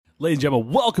Ladies and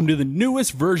gentlemen, welcome to the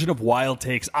newest version of Wild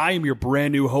Takes. I am your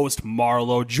brand new host,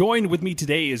 Marlo. Joined with me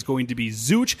today is going to be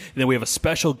Zooch, and then we have a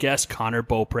special guest, Connor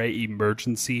Beaupre,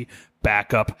 emergency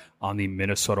backup on the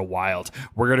Minnesota Wild.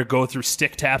 We're going to go through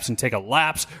stick taps and take a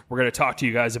lapse. We're going to talk to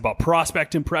you guys about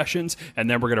prospect impressions, and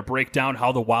then we're going to break down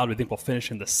how the Wild we think will finish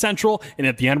in the Central. And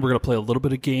at the end, we're going to play a little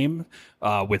bit of game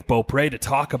with Beaupre to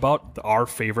talk about our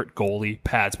favorite goalie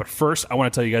pads. But first, I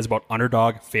want to tell you guys about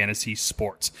Underdog Fantasy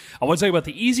Sports. I want to tell you about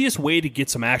the easiest way to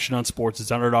get some action on sports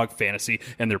is Underdog Fantasy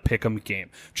and their pick'em game.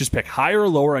 Just pick higher or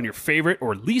lower on your favorite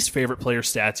or least favorite player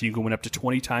stats, and you can win up to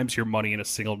 20 times your money in a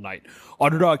single night.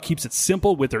 Underdog keeps it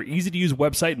simple with their easy-to-use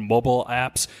website and mobile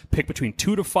apps. Pick between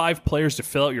 2 to 5 players to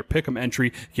fill out your pick'em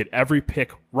entry. Get every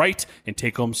pick right and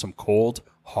take home some cold,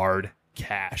 hard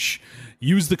cash.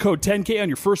 Use the code 10K on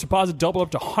your first deposit. Double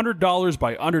up to $100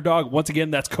 by Underdog. Once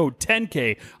again, that's code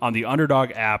 10K on the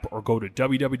Underdog app, or go to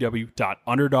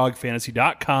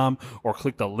www.underdogfantasy.com or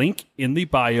click the link in the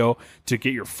bio to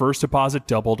get your first deposit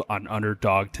doubled on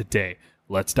Underdog today.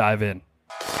 Let's dive in.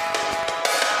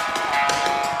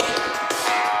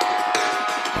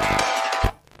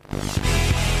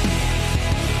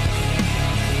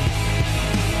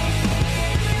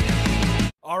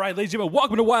 All right, ladies and gentlemen,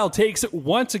 welcome to Wild Takes.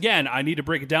 Once again, I need to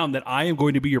break it down that I am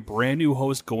going to be your brand new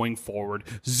host going forward.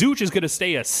 Zooch is going to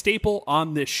stay a staple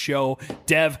on this show.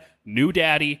 Dev, new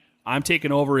daddy. I'm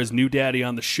taking over as new daddy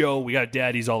on the show. We got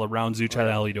daddies all around. Zooch, how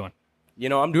the hell are you doing? You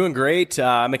know, I'm doing great.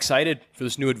 I'm excited for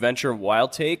this new adventure of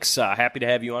Wild Takes. Happy to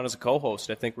have you on as a co-host.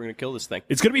 I think we're going to kill this thing.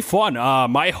 It's going to be fun.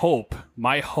 My hope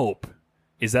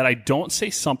is that I don't say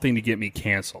something to get me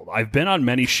canceled. I've been on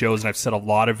many shows and I've said a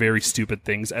lot of very stupid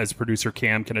things, as producer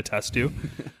Cam can attest to.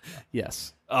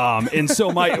 Yes. And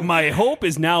so my hope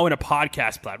is now in a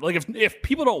podcast platform. Like if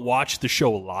people don't watch the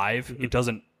show live, it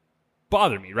doesn't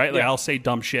bother me, right? Like I'll say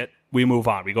dumb shit. We move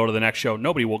on. We go to the next show.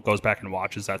 Nobody goes back and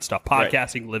watches that stuff.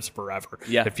 Podcasting lives forever,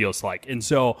 it feels like. And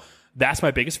so that's my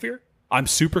biggest fear. I'm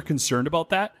super concerned about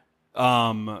that.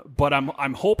 But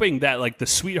I'm hoping that like the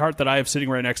sweetheart that I have sitting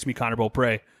right next to me, Connor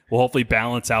Beaupre, will hopefully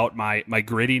balance out my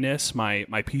grittiness,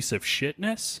 my piece of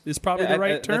shitness is probably the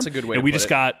right term. That's a good way. And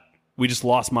we just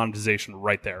lost monetization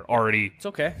right there already. It's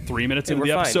okay. 3 minutes into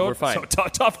the episode. We're fine. So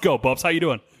tough go, Bubs. How you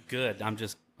doing? Good. I'm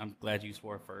glad you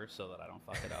swore first so that I don't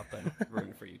fuck it up and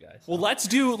rooting for you guys. Well, let's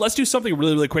do something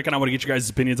really, really quick, and I want to get you guys'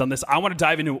 opinions on this. I want to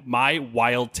dive into my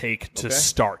wild take to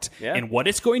start. Yeah. And what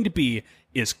it's going to be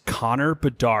is Connor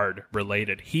Bedard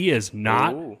related. He is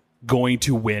not going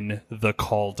to win the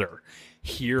Calder.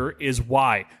 Here is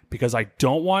why. Because I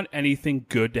don't want anything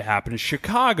good to happen in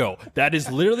Chicago. That is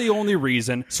literally the only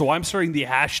reason. So I'm starting the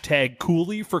hashtag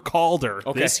Goalie for Calder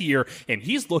this year, and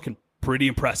he's looking pretty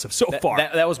impressive so far.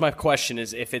 That was my question,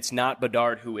 is if it's not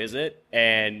Bedard, who is it?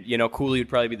 And, you know, Cooley would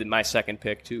probably be my second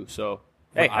pick, too. So,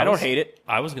 hey, I don't hate it.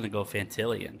 I was going to go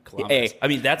Fantilli in Columbus. Hey. I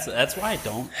mean, that's why I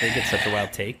don't think it's such a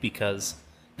wild take, because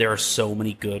there are so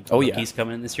many good rookies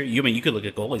coming in this year. You could look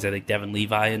at goalies. I think Devin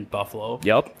Levi in Buffalo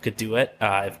could do it.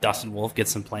 If Dustin Wolf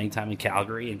gets some playing time in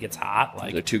Calgary and gets hot,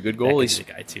 like they're two good goalies. That could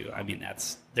be the guy too. I mean,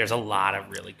 there's a lot of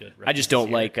really good rookies. I just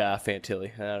don't like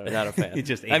Fantilli. Not a fan.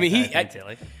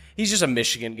 Fantilli. He's just a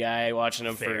Michigan guy. Watching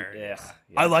him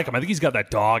I like him. I think he's got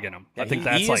that dog in him. I think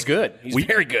that's he's good. He's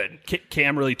very good.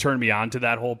 Cam really turned me on to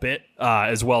that whole bit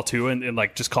as well too, and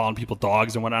like just calling people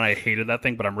dogs and whatnot. I hated that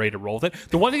thing, but I'm ready to roll with it.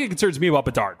 The one thing that concerns me about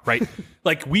Bedard, right?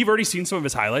 Like we've already seen some of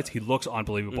his highlights. He looks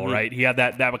unbelievable, right? He had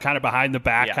that kind of behind the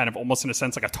back, kind of almost in a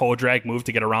sense like a toe drag move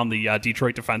to get around the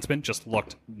Detroit defenseman. Just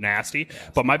looked nasty.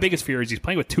 But my biggest fear is he's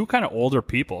playing with two kind of older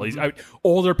people.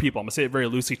 Older people. I'm gonna say it very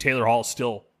loosely. Taylor Hall is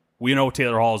still. We know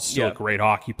Taylor Hall is still a great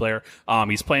hockey player.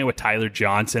 He's playing with Tyler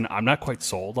Johnson. I'm not quite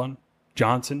sold on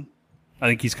Johnson. I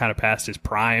think he's kind of past his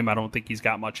prime. I don't think he's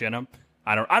got much in him.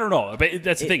 I don't know. But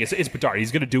that's the thing. It's Bedard.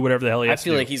 He's going to do whatever the hell he has to do.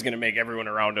 I feel like he's going to make everyone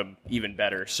around him even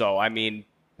better. So, I mean,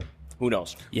 who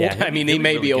knows? Yeah, I mean, they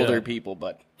may be older people,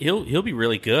 but he'll be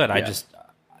really good. I just,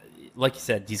 like you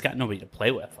said, he's got nobody to play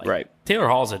with. Like, right. Taylor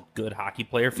Hall's a good hockey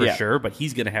player for sure, but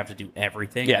he's going to have to do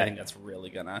everything. Yeah. I think that's really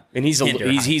going to. And he's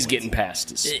getting past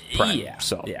his prime. Yeah.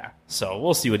 So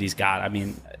we'll see what he's got. I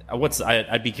mean,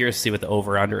 I'd be curious to see what the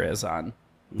over under is on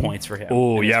points for him.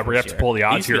 Oh yeah, we have to pull the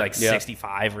odds here. Like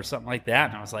 65 or something like that.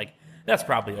 And I was like, that's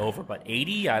probably over, but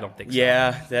 80, I don't think so.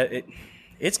 Yeah,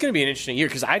 It's going to be an interesting year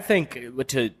because I think,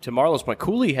 to Marlo's point,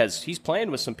 Goalie he's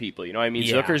playing with some people. You know, I mean,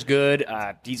 Zucker's good.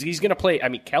 He's going to play. I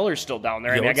mean, Keller's still down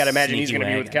there. I mean, I got to imagine he's going to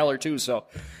be with Keller too. So,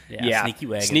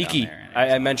 sneaky.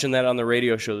 I mentioned that on the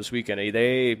radio show this weekend.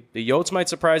 The Yotes might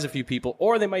surprise a few people,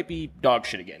 or they might be dog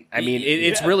shit again. I mean,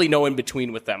 it's really no in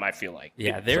between with them. I feel like.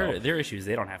 Yeah, their issues.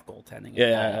 They don't have goaltending.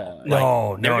 Yeah, they're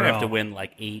going to have to win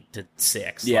like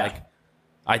 8-6. Yeah. Like,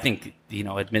 I think,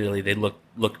 admittedly, they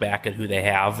look back at who they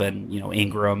have, and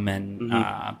Ingram and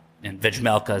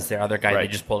Vijmelka is their other guy they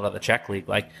just pulled out of the Czech league.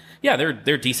 Like, yeah,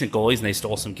 they're decent goalies, and they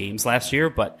stole some games last year,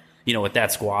 but with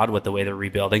that squad, with the way they're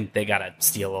rebuilding, they got to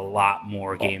steal a lot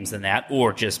more games than that,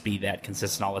 or just be that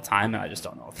consistent all the time. And I just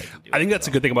don't know if they can do it. I think that's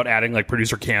a good thing about adding like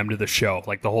producer Cam to the show,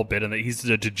 like the whole bit, and that he's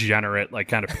a degenerate, like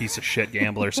kind of piece of shit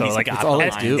gambler. So like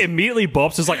immediately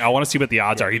Bopes is like, I want to see what the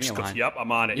odds are. He just goes, "Yep,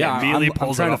 I'm on it." Yeah, immediately I'm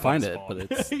pulls trying it to up find it,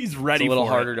 but he's ready. It's a little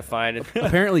for harder it. to find it.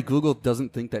 Apparently, Google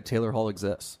doesn't think that Taylor Hall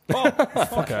exists.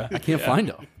 Okay, I can't find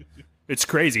him. It's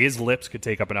crazy. His lips could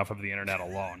take up enough of the internet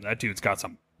alone. That dude's got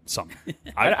some.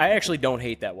 I actually don't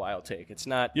hate that wild take. It's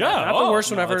not the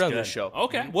worst one I've heard on this show.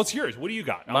 Okay, what's yours? What do you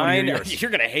got? Mine.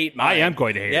 You're gonna hate mine. I am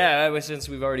going to hate it. Yeah, since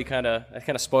we've already kind of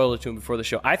spoiled it to him before the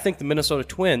show. I think the Minnesota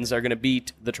Twins are going to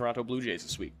beat the Toronto Blue Jays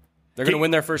this week. They're going to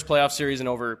win their first playoff series in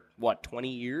over 20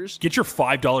 years. Get your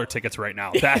 $5 tickets right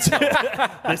now. That's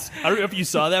I don't know if you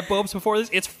saw that, Bopes, before this.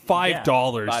 It's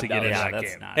 $5 to get into that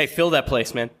game. Hey, fill that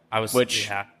place, man.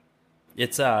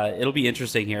 It's it'll be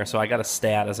interesting here. So I got a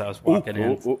stat as I was walking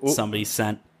in. Somebody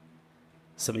sent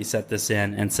this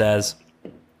in and says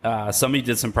somebody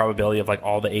did some probability of like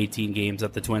all the 18 games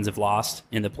that the Twins have lost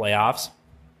in the playoffs,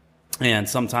 and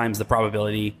sometimes the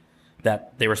probability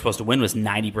that they were supposed to win was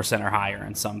 90% or higher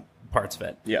in some parts of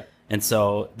it. Yeah. And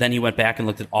so then he went back and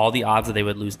looked at all the odds that they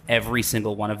would lose every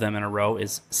single one of them in a row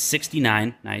is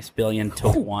 69 billion to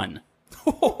 1.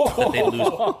 That they lose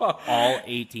all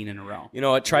 18 in a row. You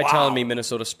know what? Try telling me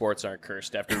Minnesota sports aren't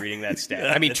cursed after reading that stat.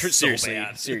 I mean, seriously.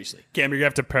 Cam, you're going to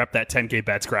have to prep that 10K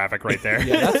bets graphic right there.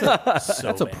 Yeah,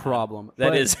 that's a problem.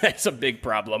 That's a big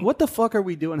problem. What the fuck are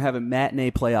we doing having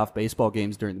matinee playoff baseball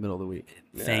games during the middle of the week?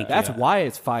 That's why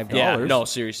it's $5. Yeah, no,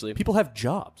 seriously. People have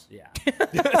jobs. Yeah.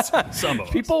 Some of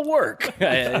us. People work.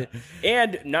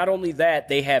 And not only that,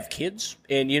 they have kids.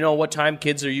 And you know what time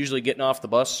kids are usually getting off the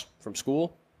bus from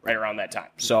school? Right around that time.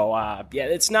 So,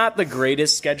 it's not the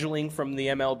greatest scheduling from the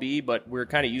MLB, but we're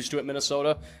kind of used to it in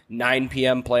Minnesota. 9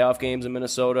 p.m. playoff games in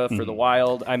Minnesota for the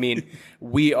Wild. I mean,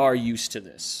 we are used to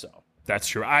this. So that's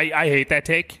true. I hate that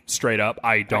take, straight up.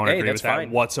 I don't agree with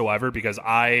that whatsoever because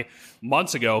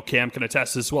months ago, Cam can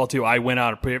attest this well too, I went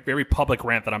on a very public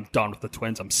rant that I'm done with the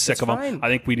Twins. I'm sick of them. I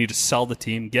think we need to sell the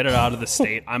team, get it out of the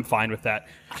state. I'm fine with that.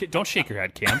 Don't shake your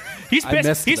head, Cam. He's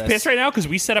pissed. He's pissed right now because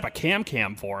we set up a cam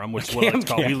for him, which is what it's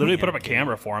called. We literally put up a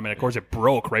camera for him, and of course it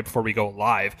broke right before we go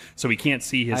live, so we can't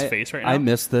see his face right now. I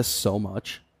miss this so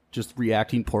much. Just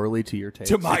reacting poorly to your takes.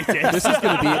 To my takes. This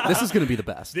is gonna be the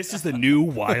best. This is the new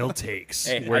Wild Takes.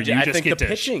 Where you just get the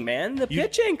pitching, man. The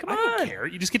pitching. Come on. I don't care.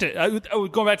 You just get to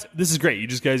going back to, this is great. You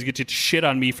just guys get to shit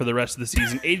on me for the rest of the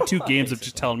season. 82 games of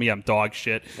just telling me I'm dog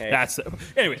shit.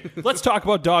 Anyway, let's talk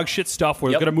about dog shit stuff.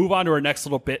 We're gonna move on to our next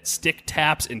little bit, stick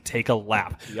taps and take a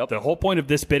lap. The whole point of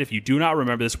this bit, if you do not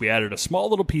remember this, we added a small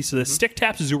little piece of this. Stick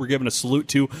taps is who we're giving a salute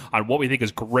to on what we think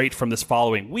is great from this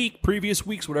following week, previous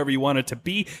weeks, whatever you want it to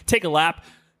be. Take a lap.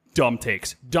 Dumb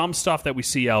takes, dumb stuff that we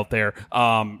see out there,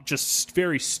 just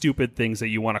very stupid things that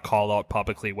you want to call out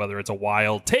publicly, whether it's a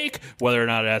wild take, whether or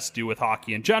not it has to do with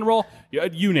hockey in general,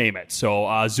 you name it. So,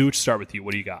 Zuch, start with you.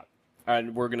 What do you got?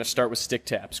 And we're going to start with stick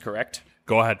taps, correct?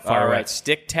 Go ahead. Fire All away. right,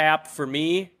 stick tap for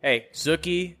me. Hey,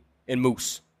 Zucki and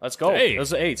Moose. Let's go.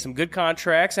 Hey. Some good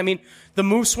contracts. I mean, the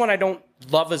Moose one I don't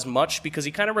love as much because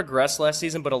he kind of regressed last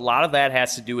season, but a lot of that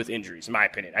has to do with injuries, in my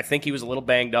opinion. I think he was a little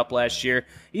banged up last year.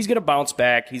 He's going to bounce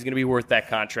back. He's going to be worth that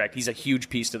contract. He's a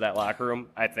huge piece to that locker room.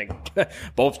 I think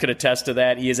both could attest to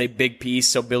that. He is a big piece,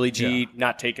 so Billy G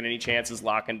not taking any chances,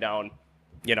 locking down,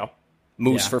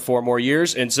 Moose for 4 more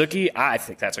years. And Zucki, I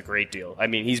think that's a great deal. I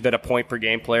mean, he's been a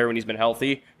point-per-game player when he's been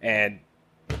healthy, and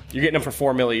you're getting him for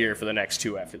 $4 million a year for the next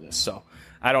 2 after this, so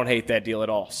I don't hate that deal at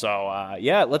all. So,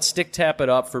 let's stick tap it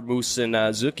up for Moose and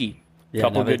Zucki.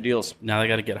 Couple good deals. Now they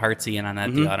got to get Hartsey in on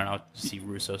that deal. I don't know. See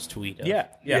Russo's tweet.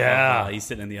 Yeah. He's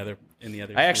sitting in the other in the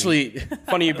other. I actually,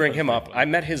 funny you bring him up. I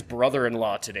met his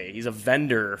brother-in-law today. He's a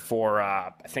vendor for,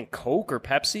 I think, Coke or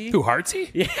Pepsi. Who,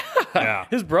 Hartsey? Yeah.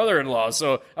 His brother-in-law.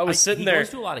 So I was sitting there. He goes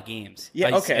to a lot of games.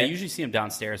 Yeah, okay. I usually see him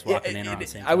downstairs walking in around the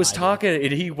same time. I was talking,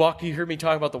 and he heard me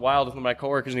talk about the Wild with one of my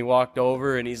coworkers, and he walked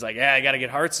over, and he's like, yeah, I got to get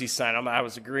Hartsey's sign. I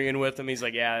was agreeing with him. He's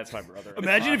like, yeah, that's my brother.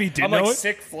 Imagine if he didn't I'm know like, it.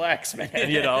 sick flex, man.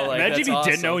 Imagine if he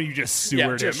didn't know and you just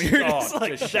sewered him. You're just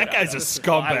like, that guy's a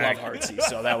scumbag. I love Hartsey,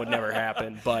 so that would never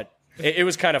happen, but... It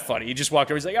was kind of funny. He just walked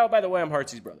over. He's like, oh, by the way, I'm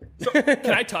Hartsey's brother.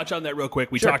 Can I touch on that real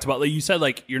quick? We talked about, like you said,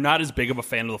 like you're not as big of a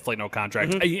fan of the Flight Note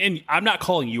contract. And I'm not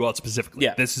calling you out specifically.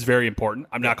 Yeah. This is very important.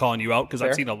 I'm not calling you out because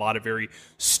I've seen a lot of very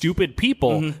stupid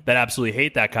people that absolutely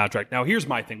hate that contract. Now, here's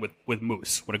my thing with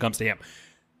Moose when it comes to him.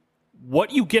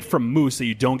 What you get from Moose that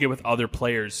you don't get with other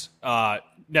players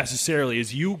necessarily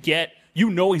is you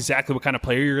know exactly what kind of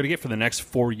player you're going to get for the next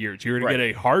 4 years. You're going to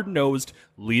get a hard-nosed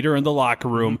leader in the locker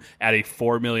room at a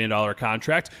 $4 million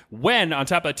contract when, on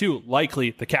top of that, too,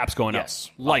 likely the cap's going up.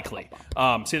 Likely.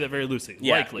 Say that very loosely.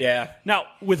 Likely. Yeah. Now,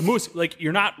 with Moose, like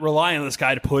you're not relying on this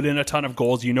guy to put in a ton of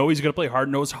goals. You know he's going to play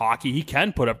hard-nosed hockey. He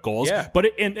can put up goals. Yeah. But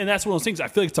and that's one of those things. I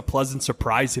feel like it's a pleasant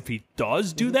surprise if he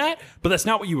does do that, but that's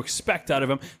not what you expect out of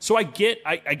him. So I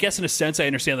guess in a sense, I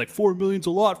understand like $4 million's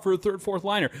a lot for a third, fourth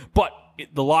liner, but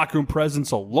the locker room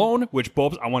presence alone, which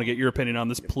Bobes, I want to get your opinion on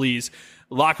this, please.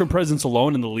 Locker room presence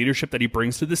alone and the leadership that he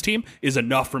brings to this team is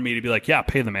enough for me to be like, yeah,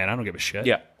 pay the man. I don't give a shit.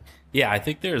 Yeah, I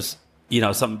think there's,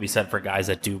 something to be said for guys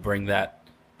that do bring that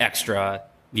extra,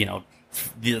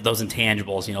 those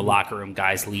intangibles, locker room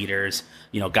guys, leaders,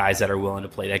 guys that are willing to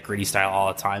play that gritty style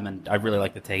all the time. And I really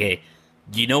like to take, hey,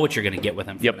 you know what you're going to get with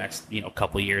him for the next,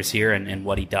 couple of years here and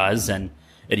what he does. And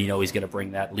he's going to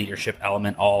bring that leadership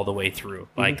element all the way through.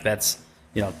 Like that's,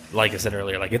 like I said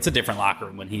earlier, like it's a different locker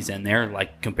room when he's in there,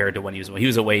 like compared to when he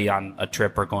was away on a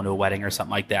trip or going to a wedding or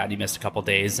something like that. He missed a couple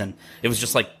days and it was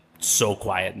just like so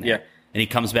quiet in there. Yeah. And he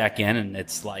comes back in and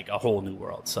it's like a whole new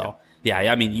world. So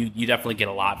I mean, you definitely get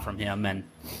a lot from him. And,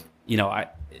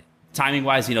 timing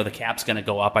wise, the cap's going to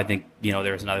go up. I think,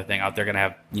 there's another thing out there going to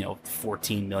have,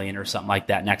 $14 million or something like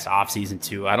that next offseason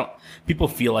too. People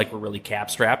feel like we're really cap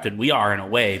strapped and we are in a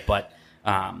way, but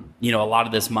a lot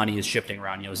of this money is shifting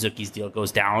around. Zucchi's deal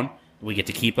goes down. We get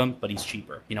to keep him, but he's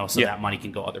cheaper, so that money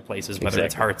can go other places, whether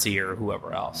it's Hartsey or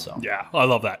whoever else. So yeah, I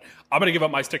love that. I'm going to give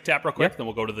up my stick tap real quick, then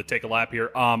we'll go to the take a lap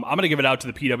here. I'm going to give it out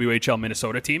to the PWHL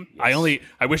Minnesota team. Yes.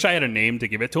 I wish I had a name to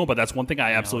give it to them, but that's one thing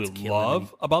I absolutely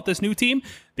love about this new team.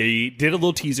 They did a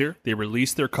little teaser. They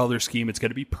released their color scheme. It's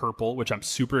going to be purple, which I'm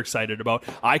super excited about.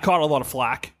 I caught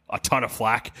a ton of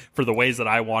flack for the ways that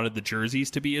I wanted the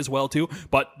jerseys to be as well too.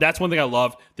 But that's one thing I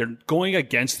love. They're going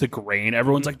against the grain.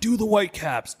 Everyone's like, do the white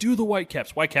caps, do the white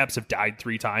caps. White caps have died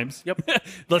 3 times. Yep.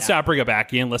 Let's not bring it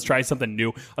back in. Let's try something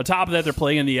new. On top of that, they're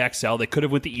playing in the XL. They could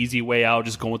have went the easy way out,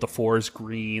 just going with the forest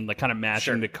green, like kind of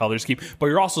matching the color scheme. But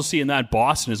you're also seeing that in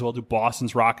Boston as well.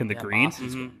 Boston's rocking the green.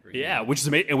 Green. Yeah, which is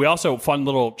amazing. And we also,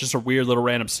 just a weird little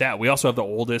random stat. We also have the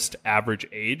oldest average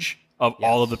age of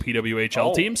all of the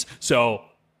PWHL teams. So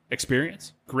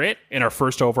experience, grit, and our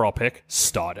first overall pick,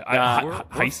 stud.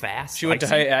 We're fast.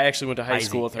 I actually went to high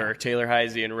school with her, Taylor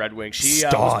Heisey in Red Wing. She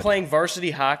was playing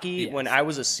varsity hockey when I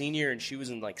was a senior, and she was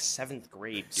in like 7th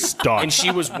grade. Dude. Stud. And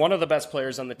she was one of the best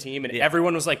players on the team, and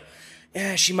everyone was like,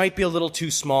 yeah, she might be a little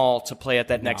too small to play at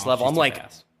that next level. I'm like,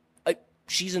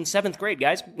 she's in 7th grade,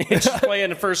 guys. She's playing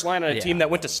the first line on a team that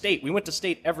went to state. We went to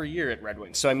state every year at Red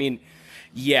Wing. So, I mean,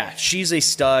 yeah, she's a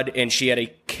stud, and she had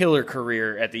a killer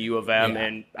career at the U of M,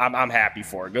 and I'm happy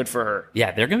for her. Good for her.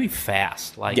 Yeah, they're going to be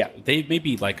fast. They may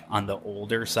be like on the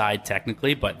older side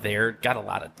technically, but they're got a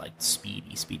lot of like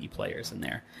speedy players in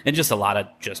there, and just a lot of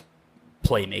just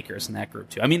playmakers in that group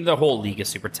too. I mean, the whole league is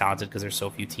super talented because there's so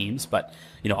few teams, but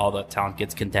all the talent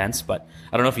gets condensed. But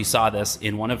I don't know if you saw this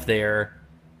in one of their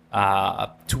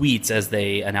tweets as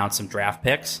they announced some draft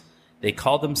picks. They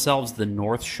called themselves the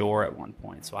North Shore at one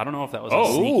point. So I don't know if that was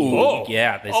a sneaky.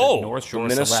 Yeah, they said North Shore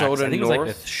Minnesota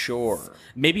North Shore.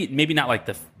 Maybe not like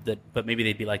the but maybe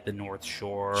they'd be like the North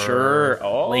Shore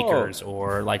Lakers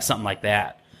or like something like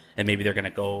that. And maybe they're going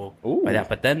to go by that.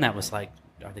 But then that was like,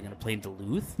 are they going to play in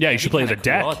Duluth? Yeah, you should play the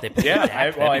deck.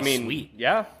 Sweet.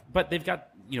 Yeah. But they've got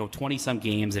 20-some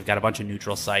games. They've got a bunch of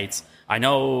neutral sites.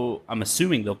 I'm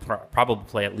assuming they'll probably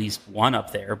play at least one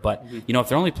up there. But, if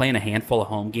they're only playing a handful of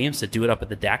home games, to do it up at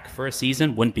the deck for a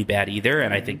season wouldn't be bad either.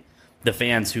 And I think the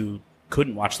fans who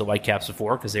couldn't watch the Whitecaps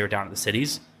before because they were down in the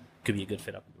cities could be a good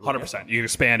fit up. 100%. You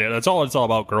expand it. That's all it's all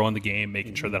about, growing the game,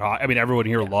 making sure that everyone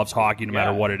here loves hockey no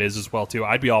matter what it is as well, too.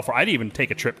 I'd be all for I'd even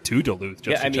take a trip to Duluth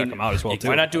just to check them out as well, too.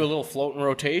 Why not do a little floating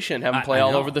rotation, have them play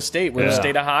all over the state? We're the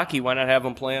state of hockey. Why not have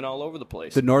them playing all over the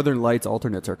place? The Northern Lights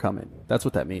alternates are coming. That's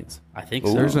what that means. I think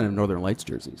so. There's going to have Northern Lights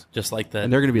jerseys. Just like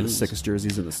and they're going to be the sickest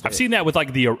jerseys in the state. I've seen that with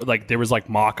there was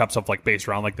mock-ups of based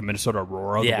around the Minnesota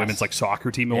Aurora, the women's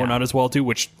soccer team and whatnot as well, too,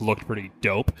 which looked pretty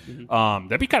dope.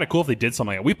 That'd be kind of cool if they did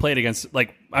something like that. We played against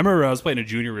I remember I was playing a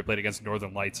junior. We played against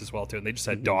Northern Lights as well too, and they just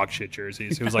had dog shit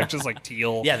jerseys. It was just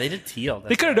teal. Yeah, they did teal.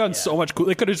 They could have done so much cool.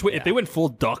 They could have just if they went full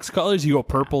Ducks colors. You go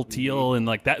purple, teal, and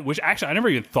that. Which actually, I never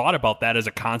even thought about that as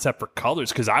a concept for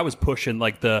colors because I was pushing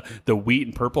the wheat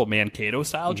and purple Mankato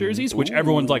style jerseys, which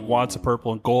everyone's wants a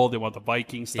purple and gold. They want the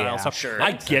Viking style stuff. Sure,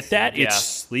 I get that. It's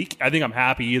sleek. I think I'm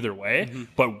happy either way.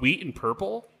 But wheat and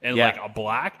purple and a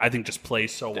black, I think just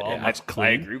plays so well. I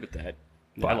agree with that.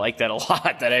 I like that a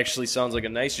lot. That actually sounds like a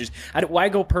nice jersey. Why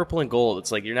go purple and gold?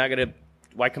 It's you're not going to...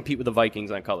 Why compete with the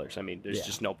Vikings on colors? I mean, there's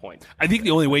just no point. I think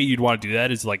the only way you'd want to do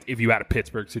that is if you had a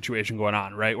Pittsburgh situation going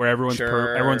on, right? Where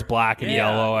everyone's black and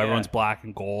yellow, everyone's black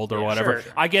and gold or whatever.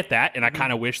 Sure. I get that, and I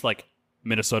kind of wish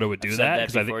Minnesota would do that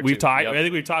because I think we've talked. I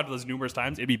think we've talked about this numerous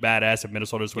times. It'd be badass if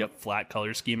Minnesota just went a flat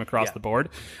color scheme across the board.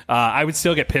 I would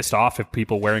still get pissed off if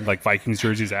people wearing Vikings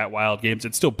jerseys at Wild games.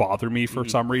 It'd still bother me for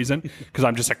some reason because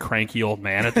I'm just a cranky old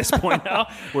man at this point now,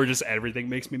 where just everything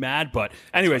makes me mad. But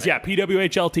anyways,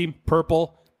 PWHL team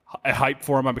purple. I hype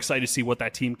for them. I'm excited to see what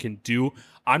that team can do.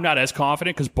 I'm not as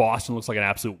confident because Boston looks like an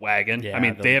absolute wagon. Yeah, I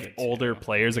mean, they have older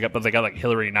players, but they got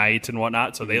Hillary Knight and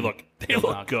whatnot, so they look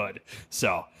good.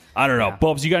 So. I don't know.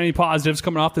 Bubs, you got any positives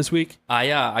coming off this week?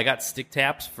 I got stick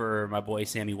taps for my boy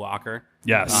Sammy Walker.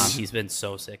 Yes. He's been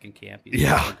so sick in camp. He's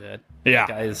so good. Yeah. That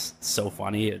guy is so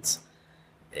funny.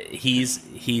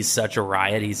 He's such a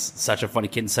riot. He's such a funny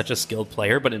kid and such a skilled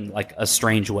player, but in a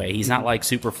strange way. He's not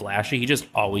super flashy. He just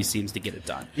always seems to get it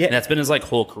done. Yeah. And that's been his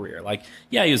whole career.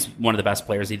 He was one of the best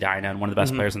players in Edina and one of the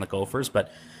best players in the Gophers,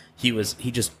 but he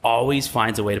just always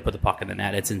finds a way to put the puck in the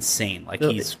net. It's insane.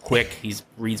 He's quick, he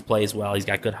reads plays well, he's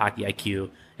got good hockey IQ,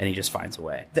 and he just finds a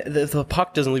way. The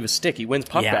puck doesn't leave a stick. He wins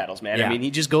puck battles, man. Yeah. I mean, he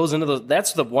just goes into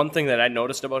that's the one thing that I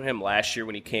noticed about him last year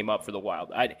when he came up for the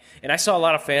Wild. And I saw a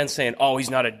lot of fans saying, "Oh, he's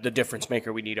not the difference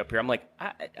maker we need up here." I'm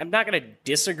I'm not going to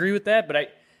disagree with that, but I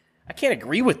can't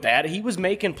agree with that. He was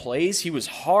making plays. He was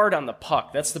hard on the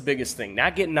puck. That's the biggest thing.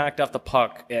 Not getting knocked off the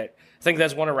puck. I think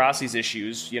that's one of Rossi's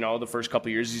issues. The first couple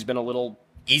of years, he's been a little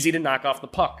easy to knock off the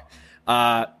puck.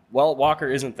 Well, Walker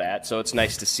isn't that, so it's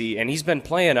nice to see. And he's been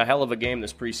playing a hell of a game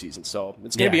this preseason, so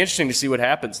it's going to be interesting to see what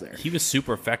happens there. He was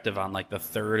super effective on the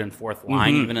third and fourth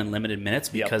line, even in limited minutes,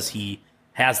 because he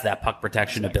has that puck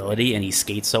protection ability, and he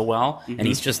skates so well, and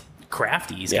he's just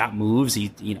crafty. He's got moves.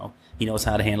 He knows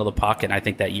how to handle the puck, and I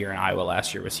think that year in Iowa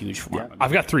last year was huge for him.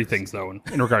 I've got three things, though,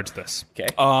 in regards to this. Okay.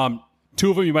 Two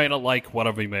of them you might not like. One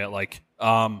of them you might not like.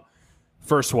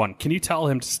 First one, can you tell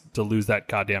him to lose that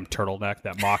goddamn turtleneck,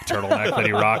 that mock turtleneck that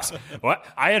he rocks? What?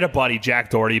 I had a buddy, Jack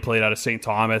Doherty, played out of St.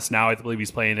 Thomas. Now I believe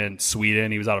he's playing in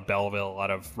Sweden. He was out of Belleville, out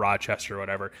of Rochester or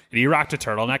whatever. And he rocked a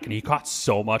turtleneck, and he caught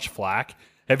so much flack.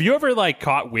 Have you ever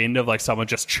caught wind of someone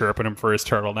just chirping him for his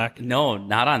turtleneck? No,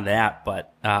 not on that,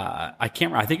 but I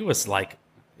can't remember. I think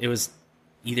it was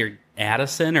either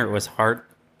Addison or it was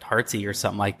Hartsey or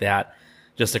something like that,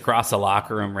 just across the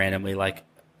locker room randomly,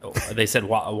 they said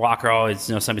Walker always,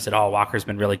 somebody said, Walker's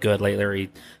been really good lately, or he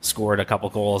scored a couple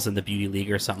goals in the Beauty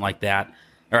League or something like that.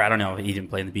 Or I don't know, he didn't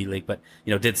play in the Beauty League, but,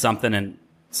 did something, and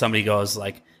somebody goes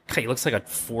he looks like a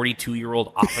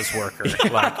 42-year-old office worker.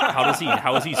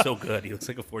 How is he so good? He looks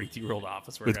like a 42-year-old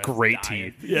office worker. With great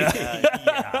teeth.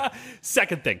 Yeah.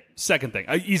 Second thing.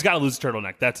 He's got to lose a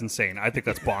turtleneck. That's insane. I think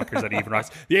that's bonkers that he even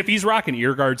rocks. If he's rocking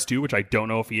ear guards too, which I don't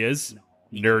know if he is,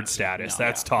 nerd status.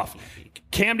 That's tough.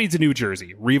 Cam needs a new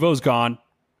jersey. Revo's gone.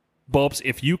 Bulbs,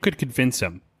 if you could convince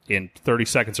him in 30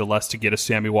 seconds or less to get a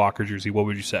Sammy Walker jersey, what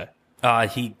would you say?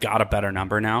 He got a better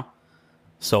number now,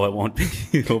 so it won't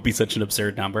be such an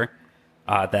absurd number.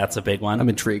 That's a big one. I'm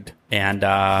intrigued. And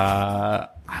I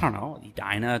don't know,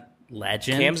 Edina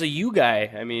legend. Cam's a U guy.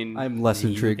 I mean, I'm less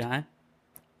intrigued. Guy?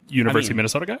 University of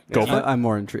Minnesota guy? Go for it. I'm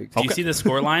more intrigued. Do you see the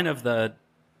scoreline of the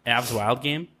Avs Wild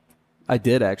game? I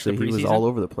did, actually. He was all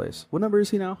over the place. What number is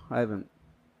he now? I haven't.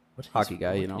 Hockey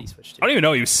guy, I don't even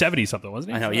know. He was 70-something,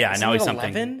 wasn't he? I know, yeah. Now he's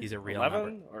something. 11? He's a real 11?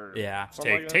 number. Or yeah.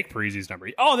 Take Parisi's number.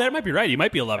 Oh, that might be right. He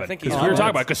might be 11. I think we were talking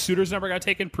about because Suter's number got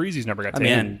taken, Parisi's number got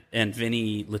taken. And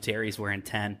Vinny Lettieri's wearing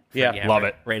 10. Yeah. Love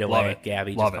it. Right away. Love it.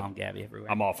 Gabby. Love just call him Gabby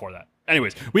everywhere. I'm all for that.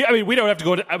 Anyways, we don't have to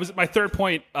go to. My third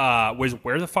point was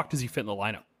where the fuck does he fit in the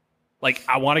lineup? Like,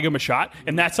 I want to give him a shot,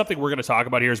 and that's something we're going to talk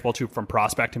about here as well, too, from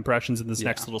prospect impressions in this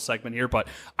next little segment here, but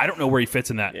I don't know where he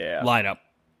fits in that lineup,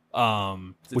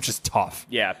 which is tough.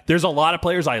 Yeah. There's a lot of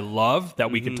players I love that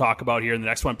we can talk about here in the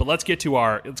next one, but let's get to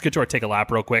our take a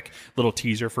lap real quick, little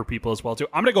teaser for people as well, too.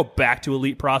 I'm going to go back to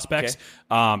elite prospects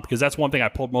because that's one thing I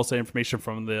pulled most of the information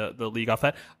from the league off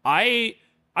that. I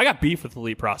got beef with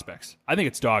elite prospects. I think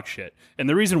it's dog shit, and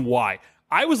the reason why,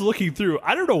 I was looking through,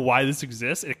 I don't know why this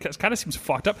exists. It kind of seems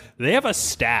fucked up. They have a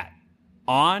stat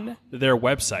on their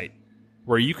website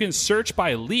where you can search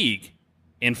by league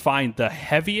and find the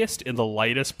heaviest and the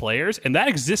lightest players, and that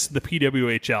exists in the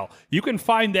PWHL. You can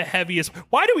find the heaviest.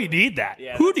 Why do we need that?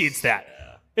 Yeah, who needs that?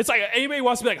 Yeah. It's like anybody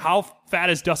wants to be like, how fat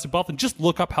is Dustin Bufflin? Just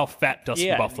look up how fat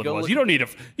Dustin Bufflin was. You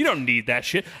don't need that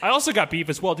shit. I also got beef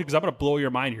as well, too, because I'm going to blow your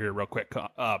mind here real quick,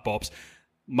 Bopes.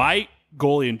 My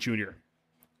goalie in junior,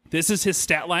 this is his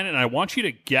stat line, and I want you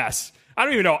to guess. I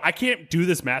don't even know. I can't do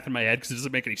this math in my head because it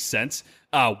doesn't make any sense.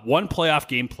 One playoff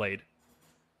game played,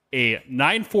 a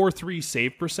 9.43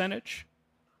 save percentage,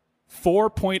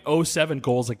 4.07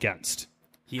 goals against.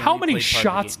 How many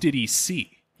shots did he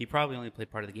see? He probably only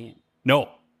played part of the game. No,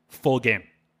 full game.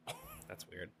 That's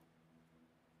weird.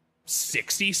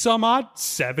 60 some odd,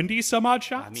 70 some odd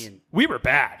shots. I mean, we were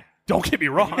bad. Don't get me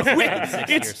wrong.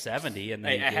 60 or 70, and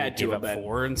then I had to give up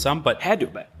 4 and some, but had to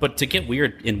bet. But to get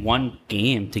weird in one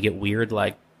game, to get weird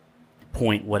like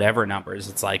point whatever numbers,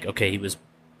 it's like, okay, he was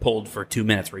pulled for 2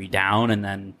 minutes. Were you down, and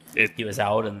then he was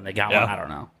out, and then they got one? I don't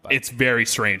know. But it's very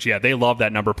strange. Yeah, they love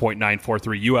that number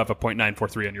 .943. You have a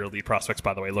 .943 on your elite prospects,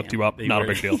 by the way. Looked you up. Not a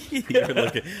big deal.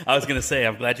 I was going to say,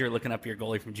 I'm glad you were looking up your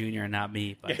goalie from junior and not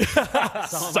me. But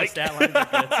some of my stat lines are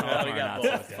good. Some of them are not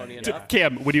so good. Funny enough.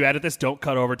 Cam, when you edit this, don't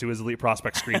cut over to his elite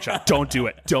prospect screenshot. Don't do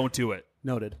it. Don't do it.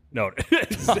 Noted.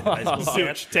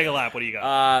 Such, take a lap. What do you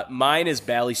got? Mine is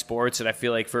Bally Sports, and I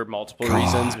feel like for multiple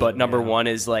reasons. But number one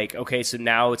is like, okay, so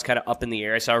now it's kind of up in the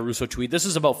air. I saw a Russo tweet. This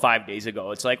is about 5 days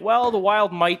ago. It's like, well, the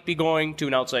Wild might be going to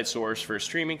an outside source for a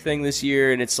streaming thing this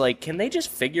year, and it's like, can they just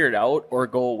figure it out or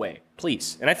go away,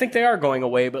 please? And I think they are going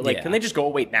away, but like, can they just go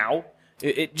away now?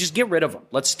 Just get rid of them.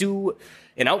 Let's do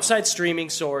an outside streaming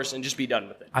source and just be done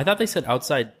with it. I thought they said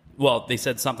outside. Well, they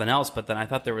said something else, but then I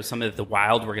thought there was something that the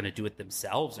Wild were going to do it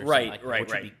themselves or something. Right.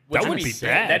 That would be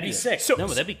bad. That'd be sick. No,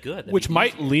 that'd be good. Which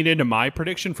might lean into my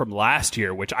prediction from last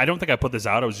year, which I don't think I put this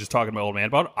out. I was just talking to my old man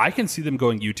about it. I can see them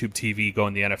going YouTube TV,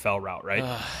 going the NFL route, right?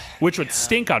 Which would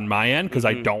stink on my end because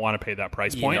I don't want to pay that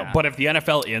price point. But if the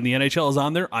NFL and the NHL is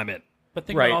on there, I'm in. But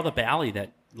think about all the Bally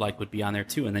that like would be on there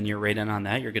too, and then you're right in on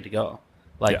that, you're good to go.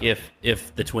 Like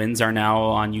if the Twins are now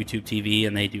on YouTube TV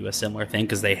and they do a similar thing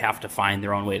because they have to find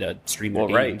their own way to stream their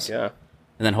games. Right, yeah.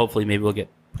 And then hopefully maybe we'll get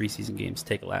preseason games.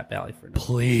 Take a lap, Bally for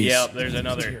please. Yeah, there's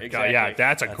another. Exactly. Yeah,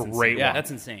 that's great one. Yeah, that's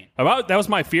insane. That was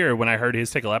my fear when I heard his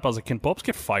take a lap. I was like, can Popes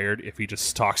get fired if he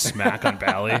just talks smack on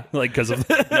Bally? Like because of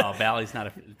no, Bally's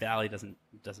not Bally doesn't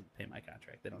pay my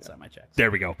contract. They don't sign my checks.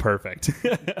 There we go. Perfect.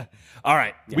 All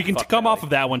right. We can come off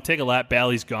of that one. Take a lap.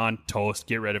 Bally's gone. Toast.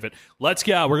 Get rid of it. Let's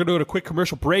go. We're going to go to a quick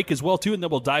commercial break as well, too, and then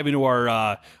we'll dive into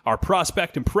our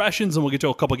prospect impressions, and we'll get to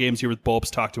a couple games here with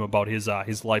Bopes, talk to him about his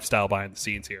lifestyle behind the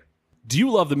scenes here. Do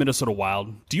you love the Minnesota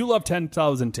Wild? Do you love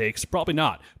 10,000 takes? Probably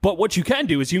not. But what you can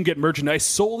do is you can get merchandise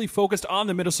solely focused on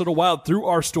the Minnesota Wild through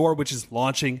our store, which is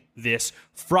launching this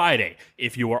Friday.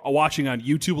 If you are watching on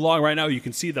YouTube along right now, you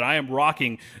can see that I am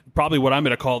rocking probably what I'm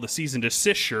going to call the Season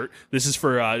Desist shirt. This is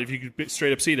for, if you could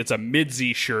straight up see it, it's a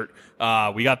mid-Z shirt.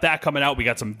 We got that coming out. We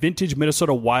got some vintage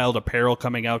Minnesota Wild apparel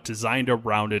coming out designed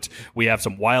around it. We have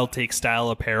some Wild Take style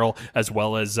apparel as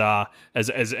well as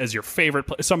your favorite,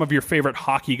 some of your favorite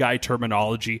hockey guy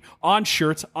terminology on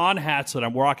shirts, on hats that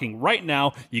I'm rocking right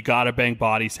now. You got a Bang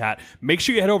Bodies hat. Make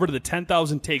sure you head over to the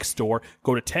 10,000 Takes store.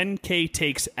 Go to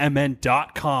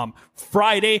 10ktakesmn.com.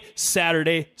 Friday,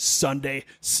 Saturday, Sunday.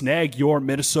 Snag your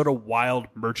Minnesota Wild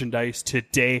merchandise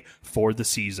today for the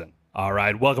season. All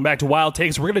right, welcome back to Wild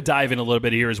Takes. We're going to dive in a little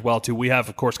bit here as well, too. We have,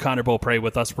 of course, Connor Beaupre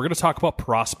with us. We're going to talk about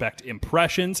prospect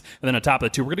impressions. And then on top of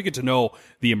that, too, we're going to get to know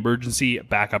the emergency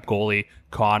backup goalie,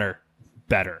 Connor,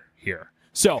 better here.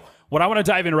 So what I want to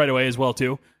dive in right away as well,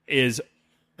 too, is,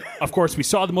 of course, we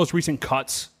saw the most recent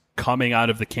cuts coming out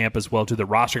of the camp as well, too. The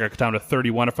roster got down to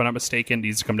 31, if I'm not mistaken.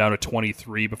 Needs to come down to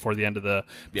 23 before the end of the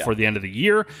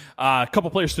year. A couple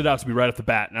players stood out to me right off the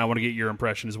bat, and I want to get your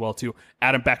impression as well, too.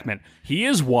 Adam Beckman. He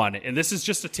is one, and this is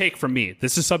just a take from me.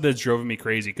 This is something that's driven me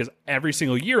crazy, because every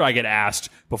single year I get asked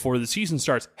before the season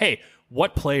starts, hey,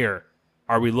 what player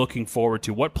are we looking forward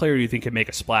to? What player do you think can make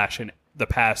a splash? In the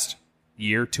past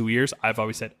year, 2 years, I've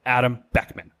always said Adam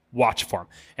Beckman. watch for him.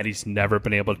 And he's never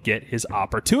been able to get his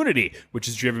opportunity, which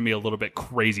has driven me a little bit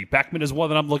crazy. Beckman is one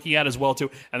that I'm looking at as well, too.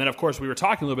 And then, of course, we were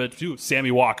talking a little bit, too.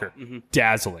 Sammy Walker,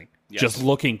 dazzling. Yes. Just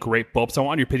looking great. Bopes, I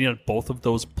want your opinion on both of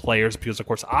those players because, of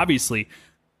course, obviously,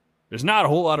 there's not a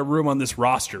whole lot of room on this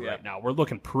roster right now. We're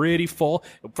looking pretty full,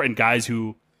 and guys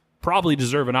who probably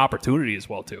deserve an opportunity as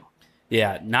well, too.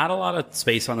 Yeah, not a lot of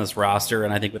space on this roster,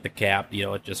 and I think with the cap,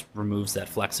 it just removes that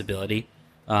flexibility.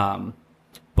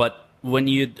 But when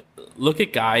you look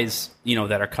at guys,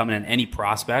 that are coming in, any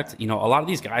prospect, a lot of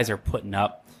these guys are putting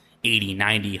up 80,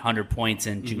 90, 100 points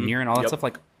in junior and all that stuff.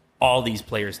 Like, all these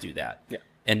players do that. Yeah.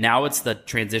 And now it's the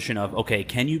transition of, okay,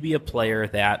 can you be a player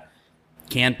that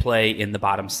can play in the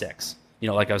bottom six?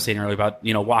 Like I was saying earlier about,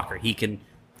 Walker, he can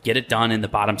get it done in the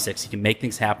bottom six. He can make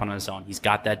things happen on his own. He's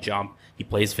got that jump. He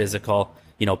plays physical.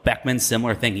 Beckman,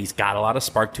 similar thing. He's got a lot of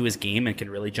spark to his game and can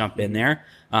really jump in there.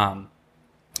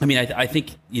 I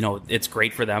think, it's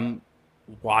great for them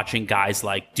watching guys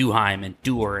like Duheim and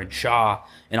Dewar and Shaw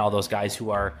and all those guys who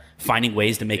are finding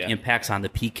ways to make impacts on the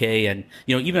PK. And,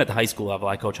 even at the high school level,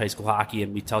 I coach high school hockey,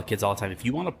 and we tell kids all the time, if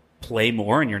you want to play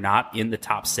more and you're not in the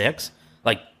top six,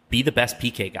 be the best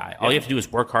PK guy. All you have to do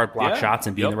is work hard, block shots,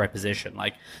 and be in the right position.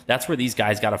 That's where these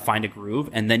guys got to find a groove,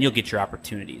 and then you'll get your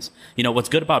opportunities. What's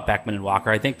good about Beckman and Walker,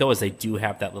 I think, though, is they do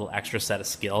have that little extra set of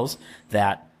skills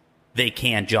that they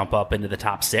can jump up into the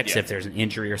top six if there's an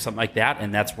injury or something like that,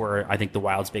 and that's where I think the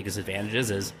Wild's biggest advantage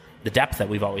is the depth that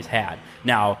we've always had.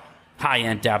 Now,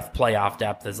 high-end depth, playoff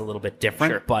depth is a little bit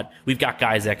different, but we've got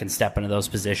guys that can step into those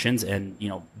positions and,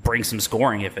 bring some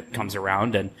scoring if it comes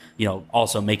around and,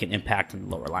 also make an impact in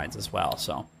the lower lines as well.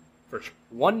 So, for sure.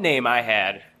 One name I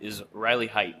had is Riley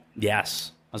Heidt.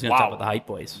 Yes. I was going to talk about the Heidt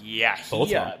boys. Yeah.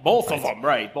 Both of them,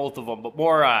 right. Both of them. But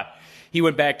more, he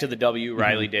went back to the W,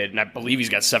 Riley did, and I believe he's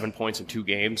got 7 points in 2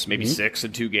 games, maybe 6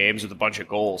 in 2 games with a bunch of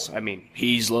goals. I mean,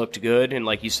 he's looked good, and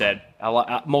like you said,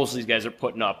 most of these guys are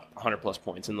putting up 100-plus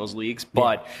points in those leagues,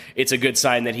 but it's a good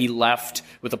sign that he left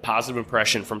with a positive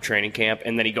impression from training camp,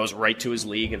 and then he goes right to his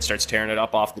league and starts tearing it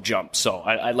up off the jump. So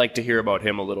I'd like to hear about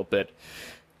him a little bit.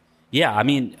 Yeah, I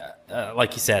mean,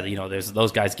 like you said,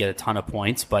 those guys get a ton of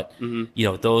points, but,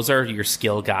 those are your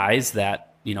skill guys that,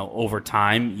 over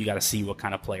time, you got to see what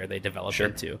kind of player they develop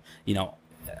into.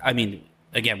 I mean,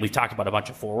 again, we've talked about a bunch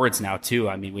of forwards now, too.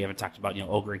 I mean, we haven't talked about,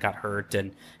 Ogren got hurt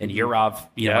and Yurov,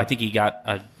 I think he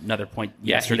got another point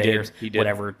yesterday or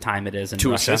whatever time it is in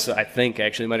 2 Russia. assists, I think,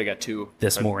 actually. Might have got 2.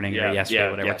 This morning or yesterday,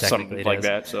 whatever technically it like is.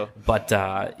 that. So. But,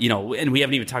 and we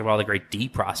haven't even talked about all the great D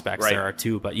prospects there are,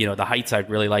 too. But, the Heights, I'd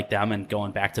really like them, and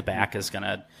going back-to-back is going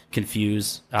to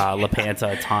confuse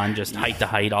LaPanta a ton, just height to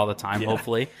height all the time,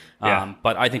 hopefully.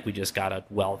 But I think we just got a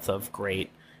wealth of great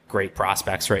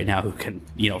prospects right now who can,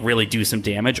 really do some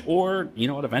damage or,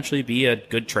 eventually be a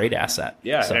good trade asset.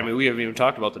 Yeah, so, I mean, we haven't even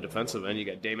talked about the defensive end. You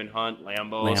got Damon Hunt,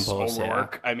 Lambos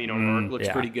O'Rourke. I mean, O'Rourke looks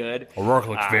pretty good. O'Rourke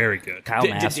looks very good. Kyle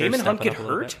did Damon Hunt get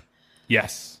hurt?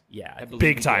 Yes. Yeah.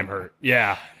 Big time hurt.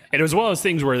 Yeah. And it was one of those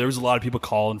things where there was a lot of people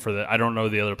calling for I don't know who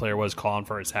the other player was calling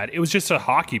for his head. It was just a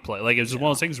hockey play. It was just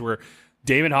one of those things where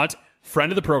Damon Hunt,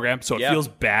 friend of the program, so it feels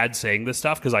bad saying this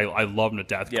stuff because I love him to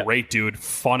death. Great dude,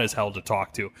 fun as hell to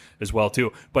talk to as well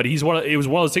too. But it was one of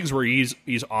those things where he's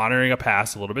honoring a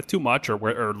pass a little bit too much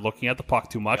or looking at the puck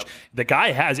too much. The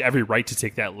guy has every right to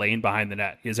take that lane behind the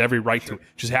net. He has every right to.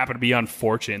 Just happened to be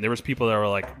unfortunate. There was people that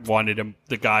were wanted him,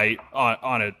 the guy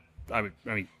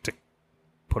to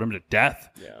put him to death.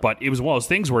 But it was one of those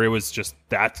things where it was just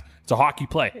that it's a hockey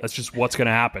play. That's just what's going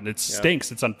to happen. It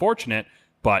stinks. It's unfortunate,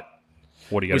 but.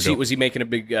 What do you got to do? Was he making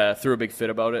threw a big fit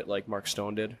about it like Mark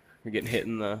Stone did? You're getting hit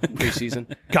in the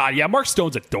preseason. God, yeah, Mark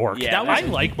Stone's a dork. Yeah, I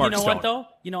like Mark Stone. What though?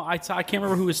 I can't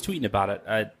remember who was tweeting about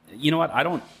it. You know what? I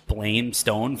don't blame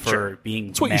Stone for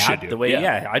being mad the way.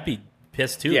 I'd be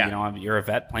pissed too. You're a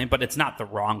vet playing, but it's not the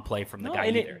wrong play from the guy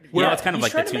either. It's kind of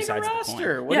like the two sides of the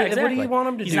coin. What do you want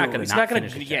him to do? He's not going to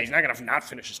finish his check. He's not going to not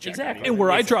finish his check. Exactly. And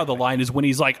where I draw the line is when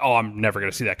he's like, "Oh, I'm never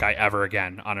going to see that guy ever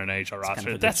again on an NHL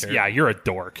roster." You're a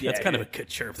dork. That's kind of a good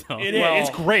chirp, though. It's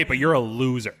great, but you're a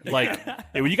loser. When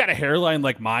you got a hairline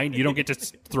like mine, you don't get to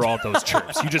throw out those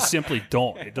chirps. You just simply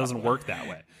don't. It doesn't work that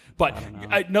way. But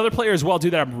another player as well,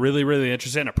 too, that I'm really, really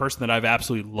interested in, a person that I've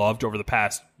absolutely loved over the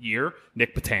past year,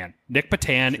 Nick Petan. Nick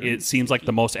Petan, it seems like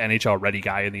the most NHL-ready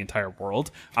guy in the entire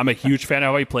world. I'm a huge fan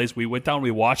of how he plays. We went down,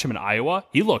 we watched him in Iowa.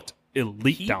 He looked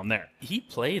elite down there. He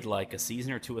played a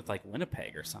season or two with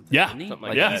Winnipeg or something. Yeah. Didn't he? Something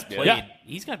like that.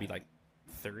 He's got to be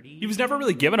 30. He was never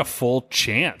really given a full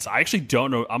chance. I actually don't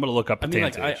know. I'm going to look up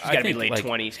Petan's age. He's got to be late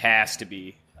 20s. Has to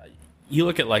be. You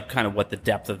look at kind of what the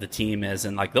depth of the team is,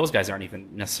 and those guys aren't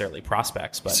even necessarily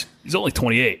prospects. But he's only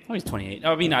 28. Oh, he's 28.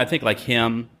 I mean, I think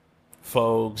him,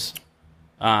 Fogues,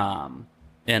 and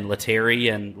Letary,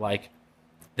 and like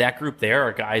that group there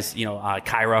are guys,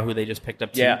 Kyra, who they just picked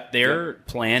up too. Yeah. Their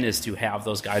plan is to have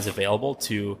those guys available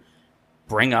to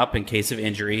bring up in case of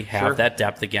injury, have that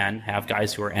depth again, have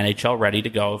guys who are NHL ready to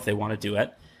go if they want to do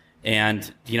it.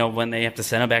 And, when they have to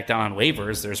send them back down on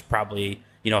waivers, there's probably,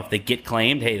 if they get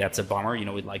claimed, hey, that's a bummer.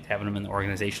 We'd like having them in the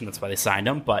organization. That's why they signed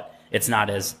them. But it's not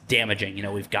as damaging.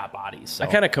 We've got bodies. So. I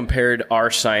kind of compared our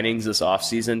signings this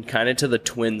offseason kind of to the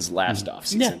Twins last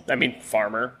offseason. Yeah. I mean,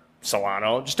 Farmer,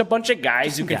 Solano, just a bunch of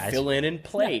guys who can fill in and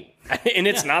play. Yeah. And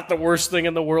it's not the worst thing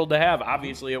in the world to have.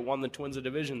 Obviously, it won the Twins a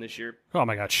division this year. Oh,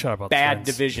 my God, shut up about Bad Twins.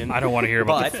 division. I don't want to hear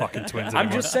about the fucking Twins anymore.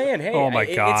 I'm just saying, hey, oh my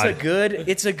God.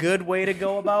 It's a good way to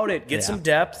go about it. Get some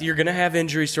depth. You're going to have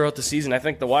injuries throughout the season. I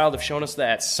think the Wild have shown us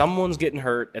that. Someone's getting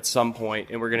hurt at some point,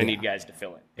 and we're going to need guys to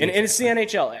fill in. And it's the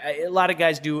NHL. A lot of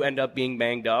guys do end up being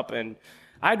banged up, and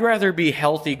I'd rather be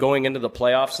healthy going into the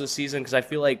playoffs this season because I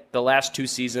feel like the last 2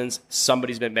 seasons,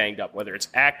 somebody's been banged up, whether it's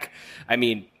Eck. I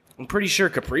mean, I'm pretty sure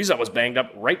Kaprizov was banged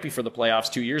up right before the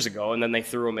playoffs 2 years ago, and then they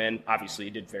threw him in. Obviously,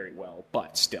 he did very well,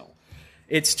 but still.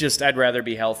 It's just I'd rather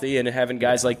be healthy, and having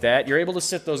guys like that, you're able to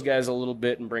sit those guys a little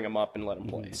bit and bring them up and let them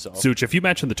play. So, Such, if you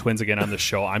mention the Twins again on the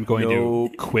show, I'm going to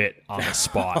quit on the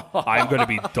spot. I'm going to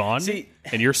be done,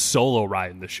 and you're solo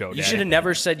riding the show. You should have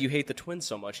never said you hate the Twins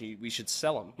so much. We should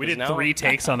sell them. We did 3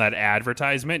 takes on that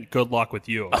advertisement. Good luck with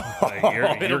you.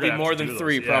 It'll be more than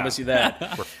 3, promise you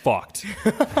that. We're fucked.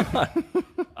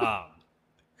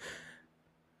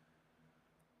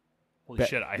 Holy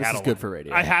shit, I had a line. This is good for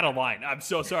radio. I had a line. I'm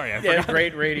so sorry. I forgot.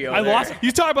 Great radio. I lost.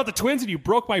 You talk about the Twins and you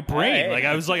broke my brain. Hey.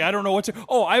 I was like, I don't know what to.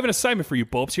 Oh, I have an assignment for you,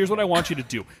 Bopes. Here's what I want you to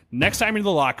do. Next time you're in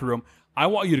the locker room, I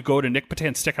want you to go to Nick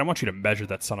Patan's stick. I want you to measure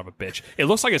that son of a bitch. It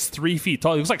looks like it's 3 feet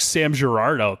tall. It looks like Sam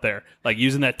Girard out there,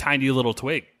 using that tiny little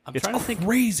twig. It's trying to think.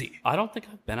 Crazy. I don't think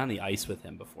I've been on the ice with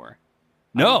him before.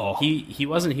 No. He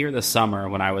wasn't here this summer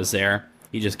when I was there.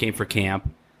 He just came for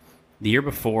camp. The year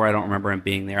before, I don't remember him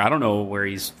being there. I don't know where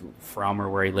he's from or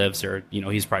where he lives, or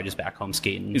he's probably just back home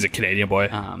skating. He's a Canadian boy,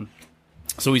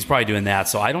 so he's probably doing that.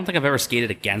 So I don't think I've ever skated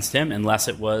against him, unless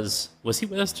it was he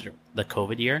with us the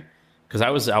COVID year? Because I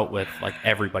was out with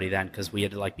everybody then, because we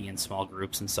had to be in small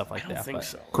groups and stuff like that. I don't think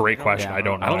so. Great question. I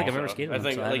don't know. I don't think I've ever skated with him. I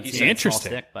think, so like you said,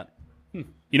 interesting. Stick, but.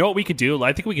 You know what we could do?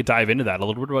 I think we could dive into that a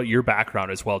little bit about your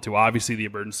background as well, too. Obviously, the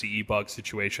emergency e-bug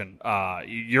situation.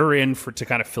 You're in to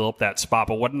kind of fill up that spot.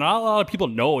 But what not a lot of people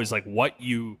know is what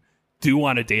you do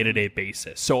on a day-to-day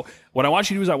basis. So what I want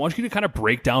you to do is I want you to kind of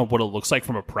break down what it looks like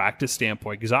from a practice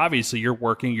standpoint, because obviously you're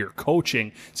working, you're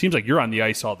coaching. It seems like you're on the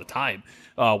ice all the time.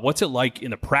 What's it like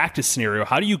in the practice scenario?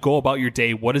 How do you go about your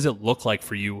day? What does it look like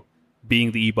for you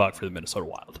being the e-bug for the Minnesota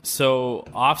Wild? So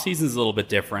off-season is a little bit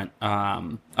different.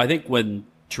 I think when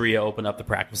Tria opened up the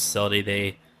practice facility,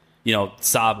 they,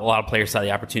 saw a lot of players saw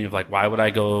the opportunity of why would I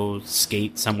go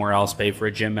skate somewhere else, pay for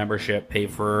a gym membership, pay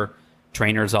for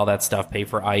trainers, all that stuff, pay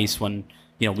for ice when,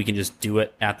 we can just do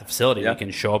it at the facility. Yeah. We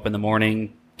can show up in the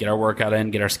morning, get our workout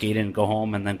in, get our skate in, go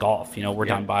home, and then golf. We're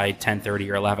done by 10:30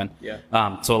 or 11.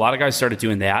 Yeah. So a lot of guys started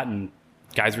doing that, and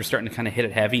guys were starting to kind of hit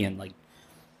it heavy in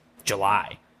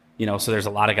July. So there's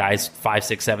a lot of guys, 5,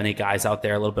 6, 7, 8 guys out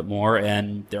there, a little bit more,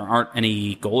 and there aren't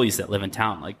any goalies that live in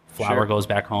town. Flower goes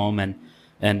back home,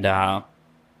 and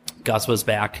Gus was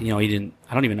back. He didn't.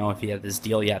 I don't even know if he had this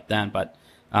deal yet then, but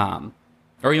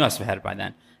or he must have had it by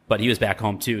then. But he was back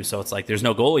home too. So it's there's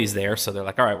no goalies there. So they're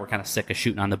all right, we're kind of sick of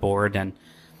shooting on the board and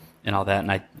all that.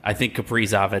 And I think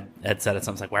Kaprizov had said it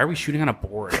something why are we shooting on a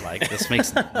board?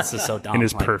 This is so dumb. In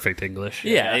his perfect English.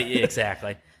 Yeah,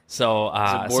 exactly. So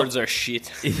boards are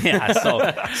shit. Yeah,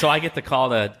 so I get the call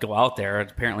to go out there.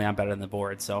 Apparently, I'm better than the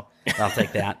board, so I'll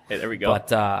take that. Hey, there we go. But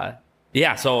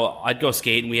so I'd go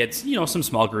skate, and we had some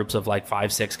small groups of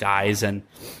 5, 6 guys, and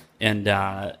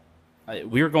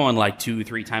we were going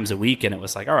 2-3 times a week, and it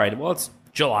was all right, well, it's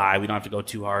July, we don't have to go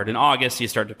too hard. In August, you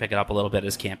start to pick it up a little bit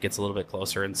as camp gets a little bit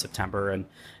closer in September and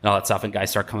all that stuff, and guys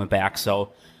start coming back.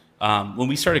 So when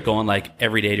we started going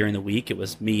every day during the week, it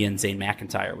was me and Zane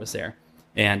McIntyre was there.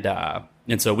 And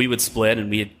so we would split, and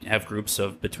we'd have groups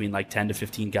of between 10 to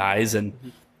 15 guys, and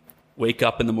wake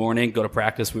up in the morning, go to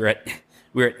practice. We were at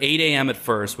 8 a.m. at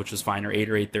first, which was fine, or 8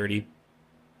 or 8:30,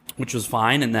 which was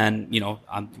fine. And then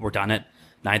we're done at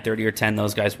 9:30 or 10.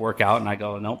 Those guys work out, and I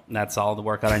go, nope, that's all the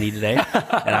workout I need today.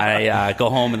 And I go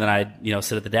home, and then I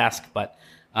sit at the desk. But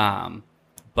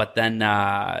then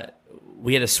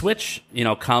we had a switch.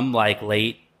 Come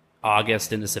late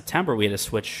August into September, we had a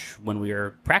switch when we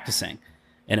were practicing.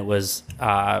 And it was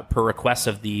per request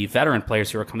of the veteran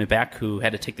players who were coming back who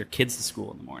had to take their kids to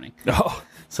school in the morning. Oh.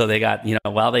 So they got,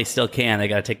 while they still can, they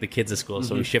got to take the kids to school. Mm-hmm.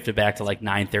 So we shifted back to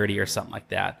 9:30 or something like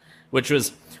that. which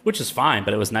was fine,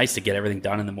 but it was nice to get everything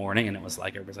done in the morning. And it was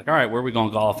like, everybody's like, all right, where are we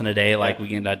going golfing today? Like, we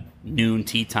get at noon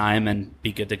tea time and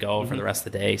be good to go for the rest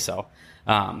of the day. So,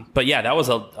 but yeah, that was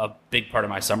a big part of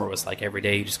my summer was like every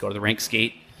day you just go to the rink,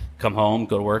 skate, come home,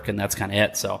 go to work, and that's kind of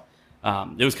it. So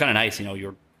it was kind of nice.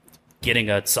 You're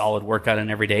getting a solid workout in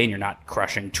every day and you're not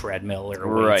crushing treadmill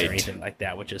or weights or anything like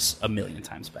that, which is a million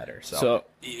times better. So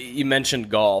you mentioned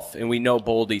golf, and we know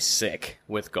Boldy's sick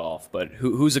with golf, but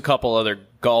who's a couple other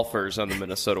golfers on the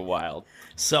Minnesota Wild?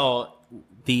 So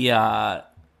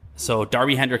so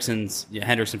Darby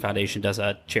Hendrickson Foundation does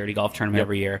a charity golf tournament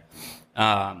every year.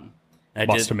 I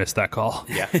must have missed that call.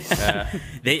 Yeah.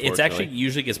 It's actually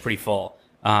usually gets pretty full.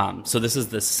 So this is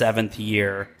the 7th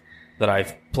year that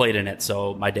I've played in it.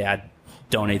 So my dad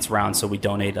donates rounds. So we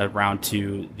donate a round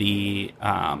to the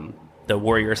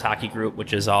Warriors hockey group,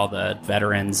 which is all the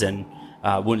veterans and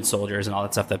wounded soldiers and all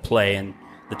that stuff that play, and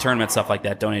the tournament stuff like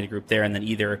that. Donate a group there, and then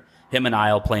either him and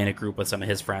I'll play in a group with some of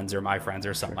his friends or my friends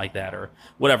or something like that, or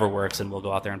whatever works, and we'll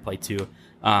go out there and play too.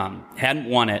 Hadn't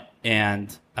won it,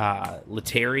 and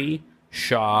Letary,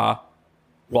 Shaw,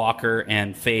 Walker,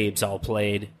 and Fabes all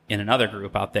played in another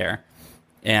group out there.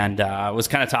 And was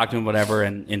kind of talking to him, whatever,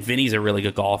 and Vinny's a really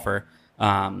good golfer.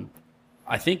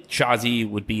 I think Shawzy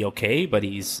would be okay, but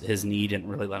his knee didn't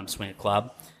really let him swing a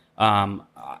club.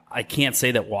 I can't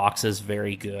say that Walks is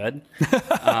very good.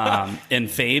 And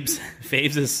Fabes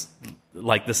is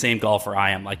like the same golfer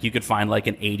I am. Like, you could find like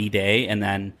an 80 day, and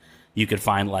then you could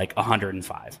find like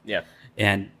 105. Yeah.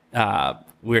 And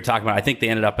we were talking about, I think they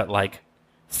ended up at like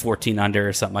 14 under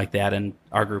or something like that, and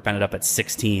our group ended up at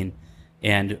 16.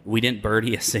 And we didn't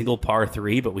birdie a single par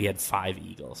 3, but we had 5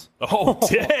 eagles. Oh,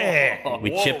 dang!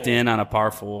 We chipped in on a par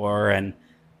 4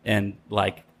 and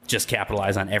like just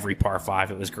capitalized on every par 5.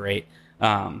 It was great.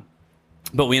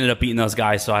 But we ended up beating those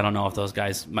guys, so I don't know if those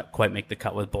guys might quite make the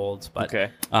cut with Bolds. But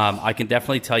I can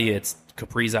definitely tell you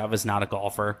Kaprizov is not a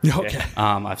golfer. Okay.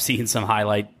 I've seen some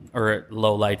highlight or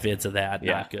low light vids of that.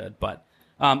 Not good. But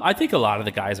I think a lot of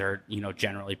the guys are,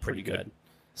 generally pretty good.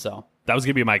 So that was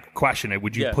going to be my question.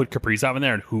 Would you put Kaprizov in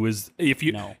there? And who is, if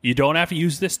you you don't have to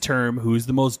use this term, who's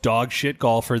the most dog shit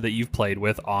golfer that you've played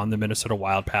with on the Minnesota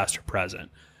Wild, past or present?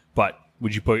 But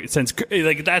would you put, since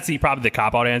like that's probably the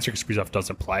cop out answer because Kaprizov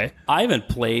doesn't play? I haven't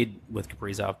played with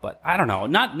Kaprizov, but I don't know.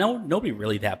 Nobody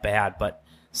really that bad, but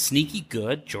sneaky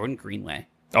good. Jordan Greenway.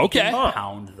 Okay, he can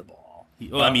pound the ball.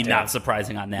 Not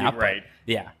surprising on that, right?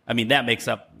 Yeah, I mean that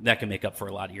can make up for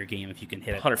a lot of your game if you can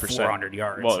hit it 100%. 400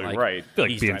 yards. Well, right. I feel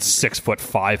like being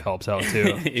 6'5" helps out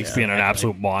too. Exactly. Being an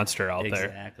absolute monster out there.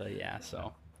 Exactly. Yeah.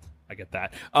 So I get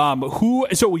that.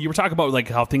 So you were talking about like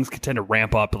how things could tend to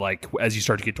ramp up like as you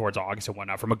start to get towards August and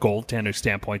whatnot from a goaltender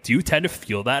standpoint. Do you tend to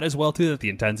feel that as well too, that the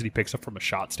intensity picks up from a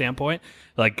shot standpoint?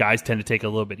 Like guys tend to take it a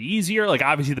little bit easier. Like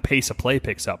obviously the pace of play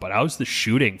picks up, but how's the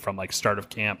shooting from like start of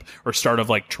camp or start of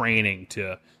like training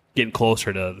to getting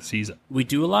closer to the season? We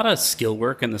do a lot of skill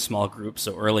work in the small groups.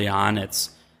 So early on,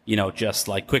 it's, just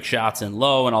like quick shots and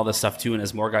low and all this stuff too. And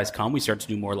as more guys come, we start to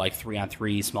do more like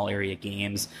 3-on-3 small area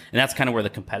games. And that's kind of where the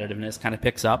competitiveness kind of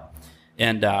picks up.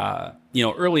 And,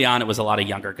 early on, it was a lot of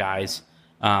younger guys.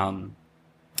 Walks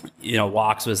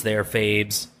was there,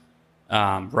 Fabes,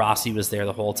 Rossi was there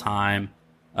the whole time.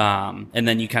 And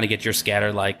then you kind of get your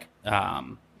scatter like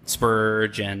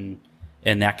Spurge and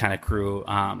that kind of crew.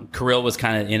 Kirill was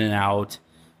kind of in and out.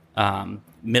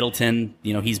 Middleton,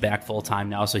 he's back full time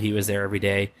now, so he was there every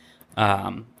day.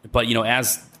 But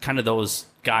as kind of those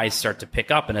guys start to pick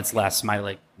up, and it's less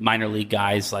minor league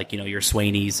guys like your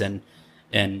Sweeneys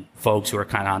and folks who are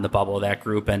kind of on the bubble of that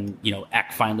group, and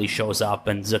Eck finally shows up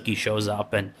and Zucki shows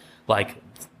up, and like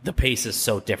the pace is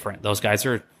so different. Those guys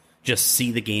are just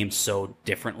see the game so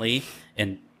differently,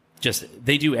 and just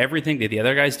they do everything that the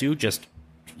other guys do, just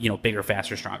bigger,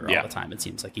 faster, stronger all the time. It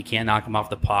seems like you can't knock them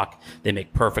off the puck. They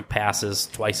make perfect passes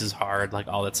twice as hard, like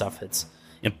all that stuff. It's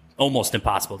almost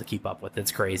impossible to keep up with.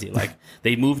 It's crazy. Like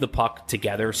they move the puck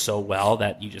together so well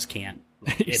that you just can't.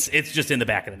 It's just in the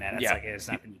back of the net. It's like it's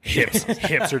nothing.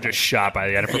 Hips are just shot by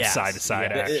the end from side to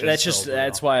side action.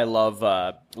 That's why I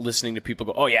love listening to people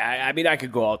go, oh yeah, I mean I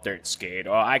could go out there and skate,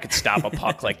 or I could stop a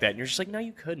puck like that, and you're just like, no,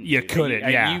 you couldn't. You couldn't.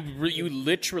 You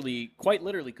literally, quite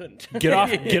literally, couldn't. Get off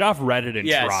Reddit and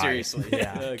try. Seriously.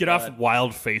 Yeah, get off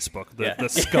wild Facebook, the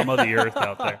scum of the earth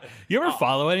out there. You ever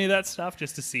follow any of that stuff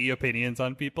just to see opinions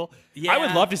on people? Yeah. I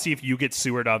would love to see if you get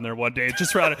Seward on there one day,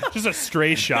 just a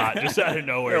stray shot, just out of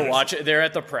nowhere. They're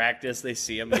at the practice. They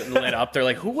see him getting lit up. They're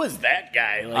like, "Who was that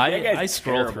guy?" Like, I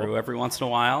scroll through every once in a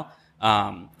while,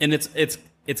 and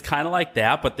it's kind of like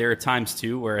that. But there are times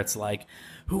too where it's like,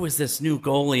 "Who is this new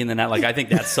goalie in the net?" Like I think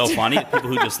that's so funny. People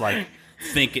who just like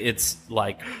think it's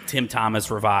like Tim Thomas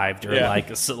revived or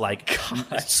like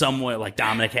somewhere like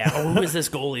Dominic who is this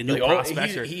goalie? New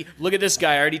prospect. Look at this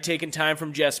guy already taking time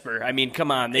from Jesper. I mean,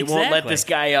 come on. They won't let this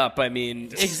guy up. I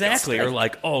mean. Exactly. Or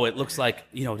like, it looks like,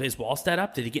 is Wallstedt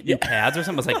up? Did he get new pads or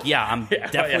something? I was like, I'm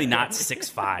definitely not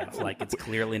 6'5". Like, it's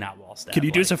clearly not Wallstedt. Can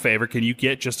you do us a favor? Can you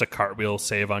get just a cartwheel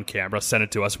save on camera? Send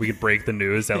it to us. We can break the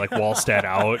news that like Wallstedt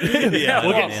out.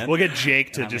 We'll get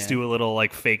Jake to just do a little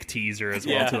like fake teaser as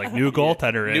well to like new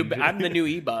goaltender. I'm the new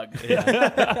e-bug.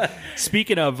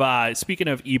 Speaking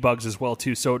of e-bugs as well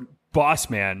too. So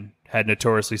Bossman had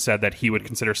notoriously said that he would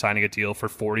consider signing a deal for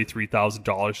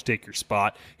 $43,000 to take your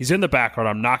spot. He's in the background.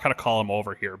 I'm not going to call him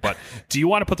over here, but do you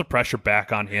want to put the pressure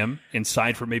back on him and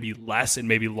sign for maybe less and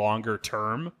maybe longer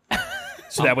term?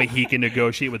 So that way he can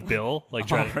negotiate with Bill.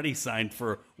 Like already signed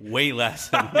for way less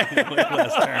term. So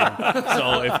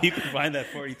if you can find that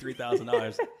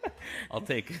 $43,000, I'll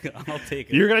take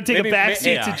it. You're going to take a back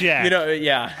seat to Jack.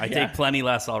 I take plenty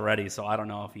less already, so I don't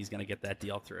know if he's going to get that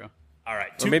deal through. All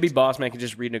right. Or maybe Bossman can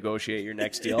just renegotiate your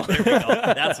next deal. There we go.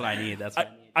 That's what I need.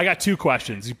 I got two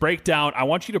questions. I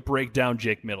want you to break down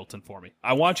Jake Middleton for me.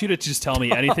 I want you to just tell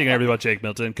me anything and everything about Jake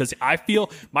Middleton because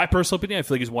my personal opinion, I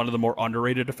feel like he's one of the more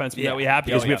underrated defensemen that we have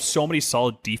because we have so many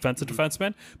solid defensive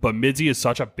defensemen. But Midzi is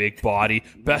such a big body,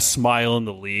 best smile in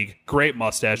the league, great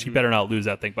mustache. He better not lose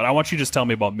that thing. But I want you to just tell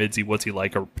me about Midzi. What's he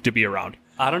like to be around?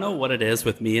 I don't know what it is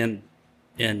with me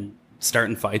and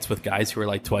starting fights with guys who are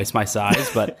like twice my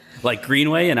size, but like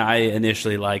Greenway and I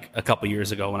initially, like a couple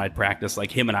years ago when I'd practice,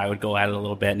 like him and I would go at it a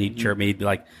little bit and he'd chirp me. He'd be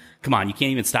like, come on, you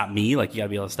can't even stop me. Like, you gotta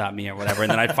be able to stop me or whatever.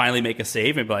 And then I'd finally make a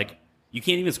save and be like, you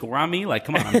can't even score on me. Like,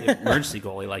 come on, I'm the emergency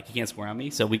goalie. Like, you can't score on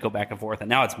me. So we go back and forth and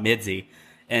now it's Midzi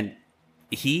and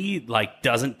he like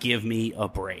doesn't give me a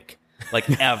break. Like,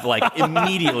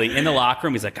 immediately in the locker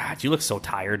room, he's like, God, you look so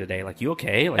tired today. Like, you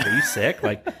okay? Like, are you sick?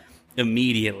 Like,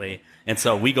 immediately. And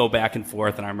so we go back and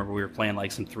forth, and I remember we were playing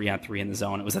like some 3-on-3 in the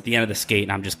zone. It was at the end of the skate,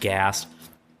 and I'm just gassed.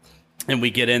 And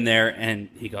we get in there, and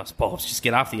he goes, Bobs, just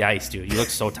get off the ice, dude. You look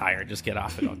so tired. Just get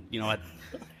off. I go, you know what?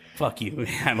 Fuck you.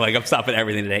 I'm like, I'm stopping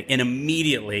everything today. And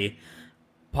immediately,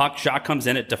 puck shot comes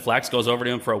in, it deflects, goes over to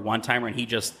him for a one-timer, and he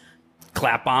just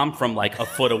clap bomb from like a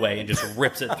foot away and just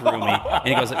rips it through me. And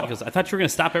he goes, I thought you were going to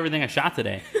stop everything I shot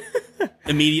today.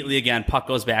 Immediately again, puck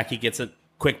goes back. He gets a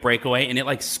quick breakaway, and it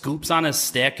like scoops on his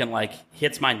stick and like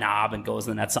hits my knob and goes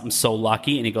in the net. Something so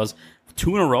lucky. And he goes,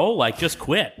 2 in a row? Like, just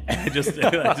quit. I just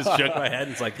shook my head.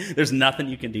 It's like, there's nothing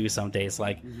you can do some days.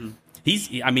 Like,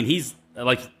 he's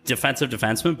like defensive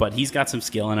defenseman, but he's got some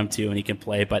skill in him too, and he can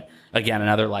play. But again,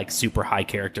 another like super high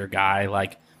character guy.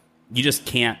 Like, you just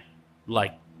can't,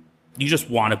 like, you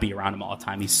just want to be around him all the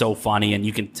time. He's so funny, and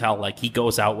you can tell like he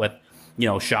goes out with, you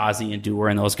know, Shazi and Dewar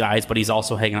and those guys, but he's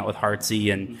also hanging out with Hartsey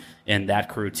and that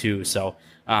crew too. So,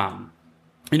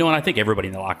 you know, and I think everybody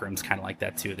in the locker room is kind of like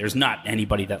that too. There's not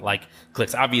anybody that like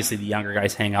clicks. Obviously, the younger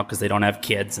guys hang out because they don't have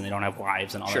kids and they don't have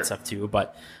wives and all that stuff too.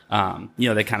 But, you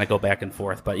know, they kind of go back and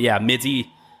forth. But yeah, Midzi,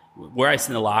 where I sit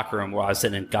in the locker room, where I was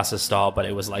sitting in Gus's stall, but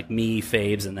it was like me,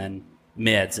 Faves, and then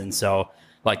Mids. And so,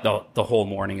 like, the whole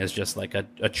morning is just like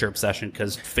a chirp session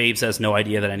because Faves has no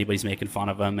idea that anybody's making fun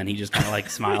of him, and he just kind of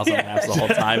like smiles and laughs the whole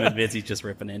time, and Midzi's just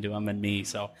ripping into him and me.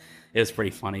 So it was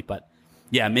pretty funny. But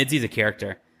yeah, Midzi's a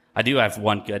character. I do have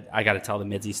one good, I got to tell the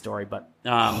Midzi story. But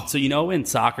so, you know, in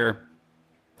soccer,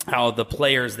 how the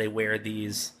players, they wear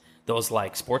those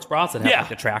like sports bras that have like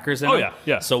the trackers in them.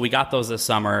 Yeah. So we got those this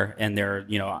summer, and they're,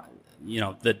 they're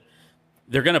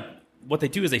going to, what they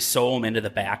do is they sew them into the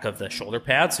back of the shoulder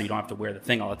pad so you don't have to wear the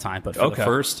thing all the time. But for the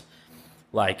first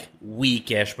like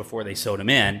week-ish before they sewed them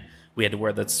in, we had to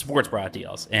wear the sports bra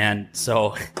deals. And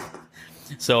so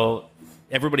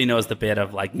everybody knows the bit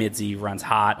of like Midzi runs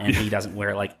hot and he doesn't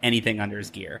wear like anything under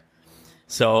his gear.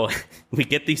 So we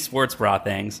get these sports bra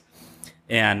things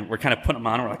and we're kind of putting them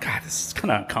on. And we're like, God, this is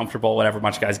kind of uncomfortable, whatever. A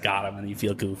bunch of guys got them and you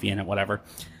feel goofy in it, whatever.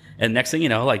 And next thing you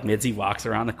know, like Midzi walks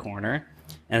around the corner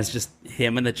and it's just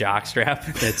him in the jockstrap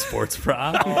and that sports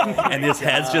bra. And his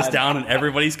head's just down and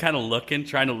everybody's kind of looking,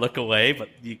 trying to look away. But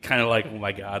you kind of like, oh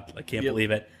my God, I can't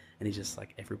believe it. And he's just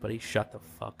like, everybody shut the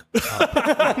fuck up.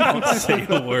 Don't say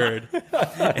a word.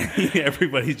 And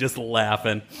everybody's just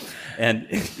laughing and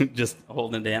just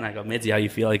holding him down. I go, Midzi, how you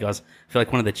feel? He goes, I feel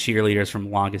like one of the cheerleaders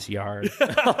from Longest Yard.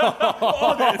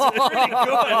 Oh, that's pretty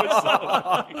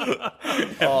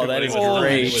good. That is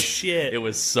great. Shit. It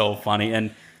was so funny.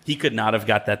 And he could not have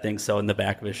got that thing sewn in the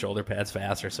back of his shoulder pads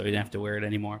faster, so he didn't have to wear it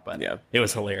anymore. But it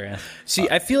was hilarious. See,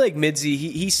 I feel like Midzi,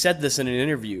 he said this in an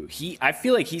interview. I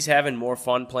feel like he's having more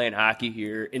fun playing hockey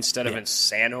here instead of in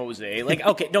San Jose. Like,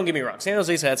 okay, don't get me wrong. San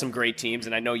Jose's had some great teams,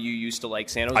 and I know you used to like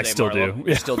San Jose. I still Marlo. do.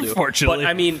 You still do. Fortunately. But,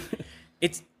 I mean,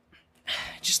 it's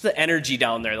just the energy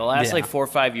down there. The last 4 or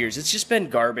 5 years, it's just been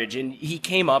garbage. And he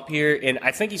came up here, and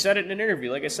I think he said it in an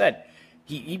interview. Like I said,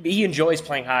 he enjoys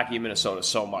playing hockey in Minnesota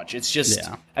so much. It's just,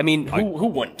 I mean, who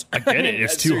wouldn't? I get it.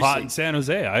 It's too hot in San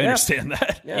Jose. I understand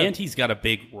that. Yeah. And he's got a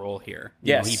big role here.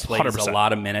 Yes, he plays 100%. a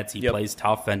lot of minutes. He plays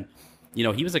tough, and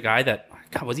he was a guy that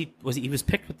he was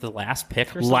picked with the last pick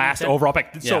or something. Last overall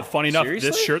pick. So funny enough, Seriously?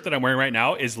 this shirt that I'm wearing right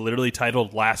now is literally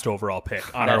titled "Last Overall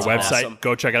Pick" on our website. Awesome.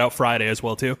 Go check it out Friday as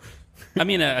well too. I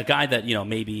mean, a guy that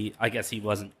maybe I guess he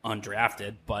wasn't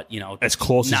undrafted, but as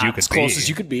close as you could be. Close as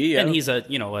you could be, and he's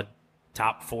a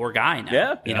top 4 guy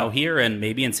now. Here, and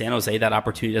maybe in San Jose that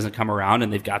opportunity doesn't come around,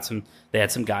 and they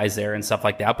had some guys there and stuff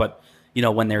like that, but.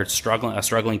 When they're a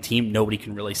struggling team, nobody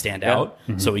can really stand out.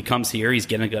 Mm-hmm. So he comes here, he's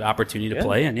getting a good opportunity to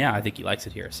play, and I think he likes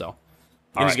it here. So,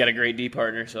 and he's got a great D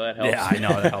partner, so that helps. Yeah, I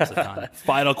know that helps a ton.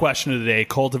 Final question of the day,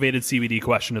 cultivated CBD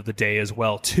question of the day as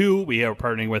well too. We are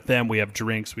partnering with them. We have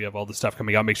drinks, we have all the stuff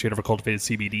coming out. Make sure you have a cultivated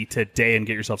CBD today and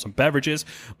get yourself some beverages.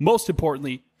 Most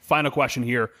importantly, final question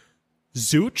here: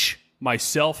 Zooch,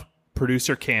 myself,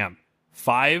 producer Cam,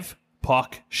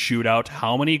 5-puck shootout.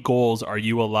 How many goals are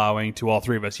you allowing to all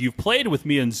three of us? You've played with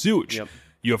me and Zooch. Yep.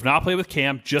 You have not played with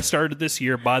Cam. Just started this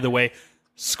year, by the way.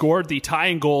 Scored the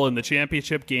tying goal in the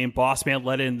championship game. Boss man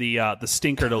let in the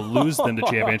stinker to lose them the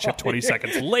championship 20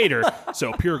 seconds later.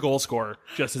 So pure goal scorer.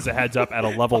 Just as a heads up at a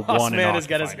level Boss 1. Man has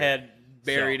got his head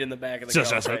buried in the back of the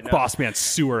just right now. Boss man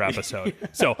sewer episode.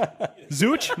 So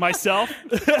Zooch, myself,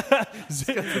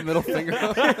 the middle finger.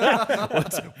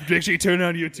 make sure you turn it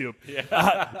on YouTube.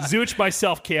 Zooch,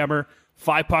 myself, Cammer,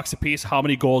 5 pucks apiece. How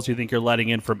many goals do you think you're letting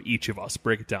in from each of us?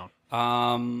 Break it down.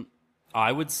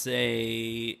 I would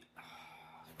say,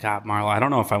 God, Marlo, I don't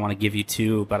know if I want to give you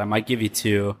 2, but I might give you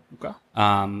 2. Okay.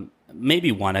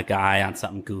 Maybe 1 a guy on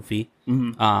something goofy.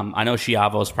 Mm-hmm. I know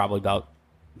Schiavo's probably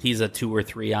he's a 2 or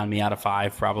 3 on me out of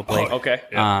 5, probably. Oh, okay.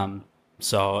 Yeah.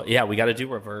 So, we got to do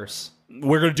reverse.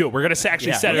 We're going to do it. We're going to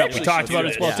actually set it up. We talked about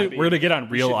it as well, too. We're going to get on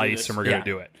real ice, and we're going to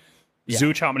do it. Yeah.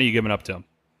 Zooch, how many are you giving up to him?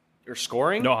 You're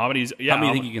scoring? No, how many? How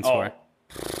many think you can score?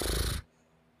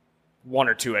 1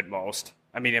 or 2 at most.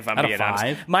 I mean, if I'm out being of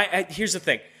 5? honest. Here's the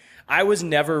thing. I was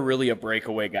never really a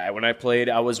breakaway guy. When I played,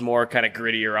 I was more kind of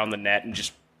gritty around the net and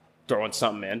just throwing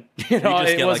something in. You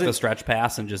just get like the stretch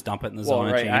pass and just dump it in the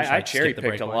zone. Right. And change, I cherry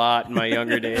picked a lot in my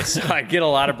younger days. So I get a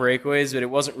lot of breakaways, but it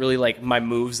wasn't really like my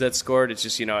moves that scored. It's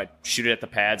just, I'd shoot it at the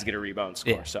pads, get a rebound,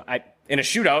 score. Yeah. So in a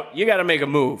shootout, you got to make a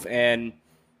move. And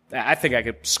I think I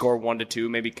could score 1 to 2,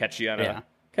 maybe catch you on a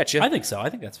catch you. I think so. I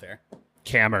think that's fair.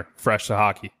 Cammer, fresh to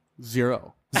hockey.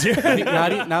 0. I mean,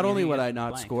 not only would I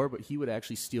not score, but he would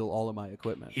actually steal all of my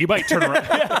equipment. He might turn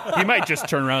around. He might just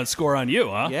turn around and score on you,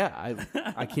 huh? Yeah,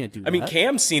 I can't do that. I mean,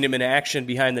 Cam's seen him in action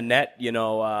behind the net, in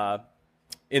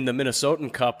the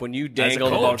Minnesotan Cup when you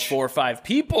dangled about 4 or 5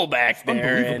 people back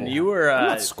there, and you were I'm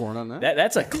not scoring on that.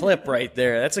 That's a clip right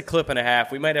there. That's a clip and a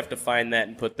half. We might have to find that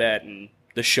and put that in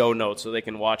the show notes so they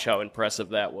can watch how impressive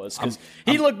that was. Because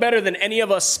he looked better than any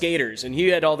of us skaters, and he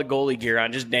had all the goalie gear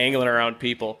on, just dangling around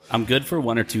people. I'm good for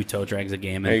 1 or 2 toe drags a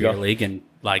game in beer league, and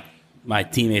my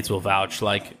teammates will vouch.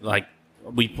 Like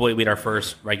we played our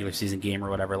first regular season game or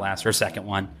whatever second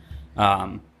one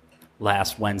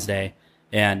last Wednesday.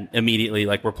 And immediately,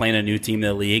 we're playing a new team in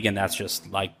the league, and that's just,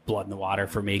 blood in the water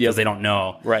for me because they don't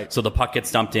know. Right. So the puck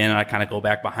gets dumped in, and I kind of go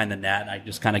back behind the net, and I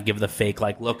just kind of give the fake,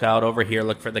 look out over here,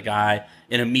 look for the guy.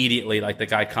 And immediately, the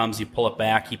guy comes, you pull it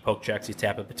back, he poke checks, you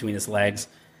tap it between his legs,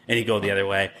 and you go the other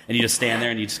way. And you just stand there,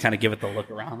 and you just kind of give it the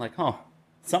look around,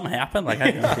 something happened?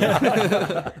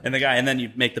 And then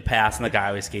you make the pass, and the guy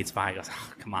always skates by. He goes,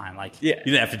 oh, come on. You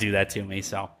didn't have to do that to me,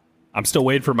 so. I'm still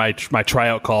waiting for my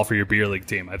tryout call for your beer league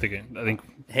team. I think.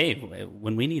 Hey,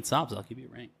 when we need subs, I'll give you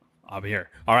a ring. I'm here.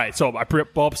 All right. So I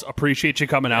appreciate you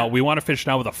coming out. We want to finish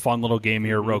now with a fun little game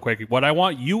here, real quick. What I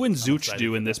want you and Zooch to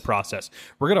do in this process,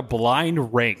 we're gonna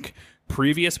blind rank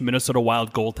previous Minnesota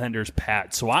Wild goaltenders'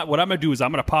 pads. So what I'm gonna do is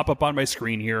I'm gonna pop up on my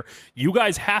screen here. You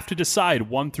guys have to decide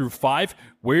 1 through 5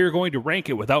 where you're going to rank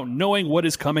it without knowing what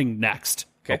is coming next.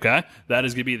 Okay, that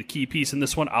is going to be the key piece in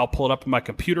this one. I'll pull it up on my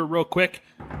computer real quick.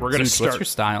 We're going to start. What's your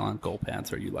style on goal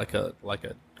pads? Are you like a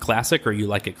classic, or you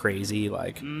like it crazy?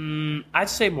 I'd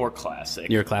say more classic.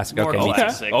 You're a classic. More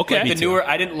classic. Okay. The newer.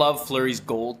 I didn't love Fleury's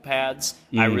gold pads.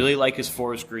 I really like his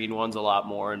forest green ones a lot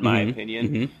more, in my opinion.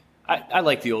 Mm-hmm. I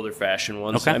like the older fashioned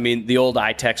ones. Okay. I mean, the old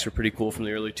iTechs were pretty cool from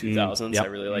the early 2000s. I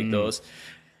really like those.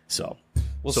 So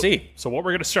we'll see. So what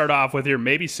we're going to start off with here,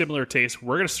 maybe similar taste.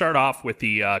 We're going to start off with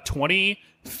the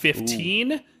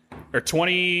 2015 or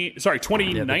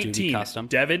 2019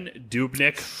 Devin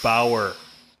Dubnyk Bauer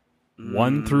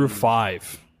 1 through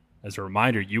 5. As a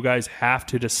reminder, you guys have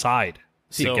to decide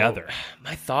together.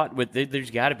 My thought with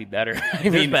there's got to be better.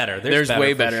 There's better. There's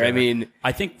way better. Sure. I mean,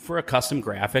 I think for a custom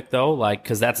graphic though, like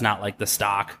because that's not like the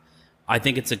stock. I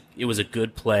think it was a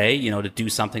good play, to do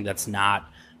something that's not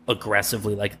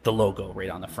aggressively like the logo right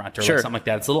on the front or like something like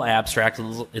that. It's a little abstract.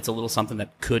 It's a little something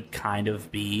that could kind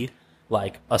of be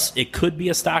like it could be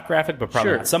a stock graphic, but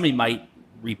probably not. Somebody might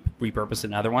repurpose it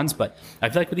in other ones. But I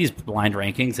feel like with these blind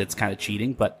rankings, it's kind of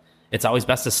cheating. But it's always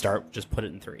best to start just put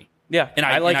it in 3. Yeah, and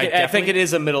I like it. I think it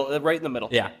is right in the middle.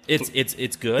 Yeah, it's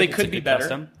good. They could be better.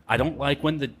 Custom. I don't like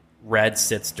when the red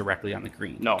sits directly on the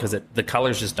green. No, because the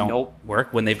colors just don't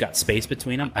work when they've got space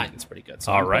between them. I think it's pretty good.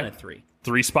 So all right, at 3.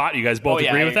 3 spot. You guys both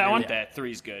agree with that one? That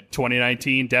 3's good.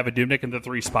 2019, Devin Dubnyk in the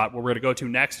 3 spot. What we're going to go to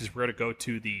next is we're going to go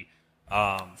to the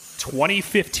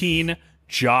 2015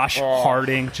 Josh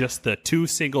Harding, just the 2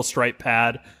 single stripe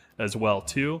pad as well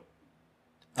too.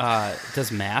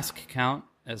 Does mask count?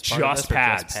 As part just of this,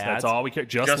 pads. Just pads. That's all we care.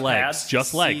 Just legs. Pads?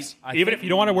 Just legs. Even if you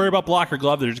don't want to worry about block or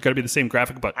glove, there's going to be the same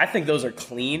graphic. But I think those are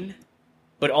clean,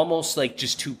 but almost like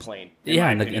just too plain. Yeah,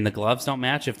 and the gloves don't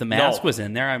match. If the mask was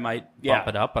in there, I might bump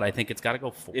it up, but I think it's got to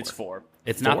go 4. It's 4.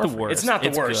 It's not the worst. It's not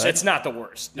the worst. Good. It's not the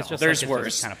worst. No, it's just there's like, worse.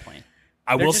 It's kind of plain.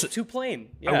 I will just too plain.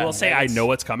 Yeah, I will say I know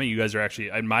what's coming. You guys are actually,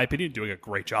 in my opinion, doing a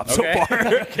great job so far.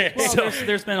 Okay. Well,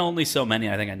 there's been only so many.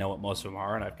 I think I know what most of them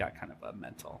are, and I've got kind of a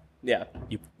mental. Yeah.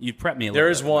 You prep me a little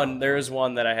bit. There is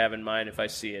one that I have in mind. If I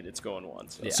see it, it's going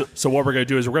once. So what we're going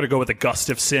to do is we're going to go with the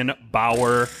Gustafson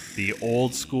Bauer, the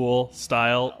old school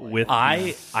style. With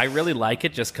I really like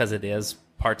it just because it is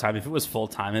part-time. If it was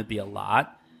full-time, it'd be a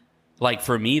lot. Like,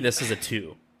 for me, this is a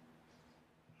 2.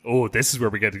 Oh, this is where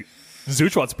we get to...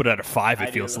 Zuch wants to put it at a 5, it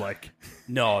feels like.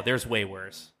 No, there's way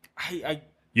worse.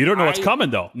 You don't know what's coming,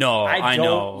 though. No, I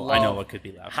know what could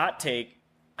be left. Hot take.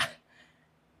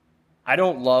 I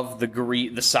don't love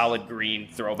the solid green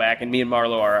throwback, and me and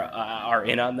Marlo are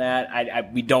in on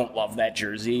that. We don't love that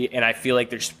jersey, and I feel like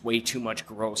there's way too much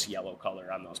gross yellow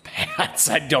color on those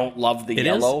pads. I don't love the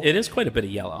yellow. It is quite a bit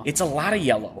of yellow. It's a lot of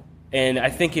yellow. And I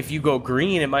think if you go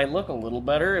green, it might look a little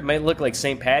better. It might look like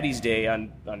St. Patty's Day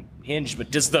on Hinge.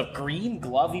 But does the green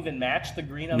glove even match the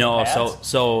green on the pads? No,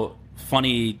 so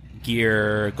funny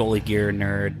goalie gear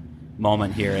nerd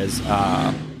moment here is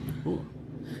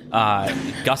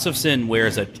Gustafson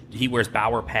wears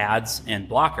Bauer pads and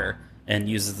blocker and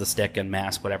uses the stick and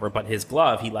mask, whatever. But his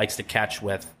glove, he likes to catch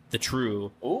with the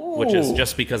True, which is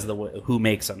just because of who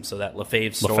makes them. So that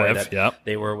Lefebvre story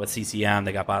they were with CCM,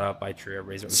 they got bought out by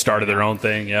True. Started their own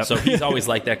thing, yeah. So he's always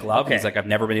liked that glove. Okay. He's like, I've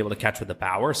never been able to catch with the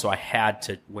Bauer, so I had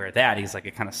to wear that. He's like,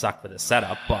 it kind of sucked with his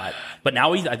setup, but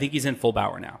now I think he's in full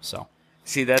Bauer now. So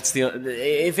see, that's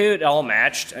if it all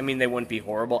matched, I mean, they wouldn't be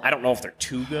horrible. I don't know if they're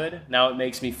too good. Now it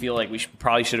makes me feel like we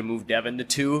probably should have moved Devin to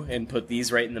 2 and put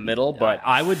these right in the middle. But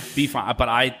I would be fine. But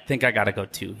I think I got to go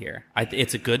 2 here.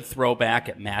 It's a good throwback.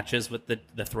 It matches with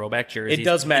the throwback jerseys. It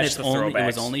does match the throwbacks. It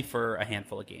was only for a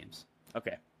handful of games.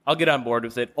 Okay, I'll get on board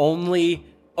with it. Only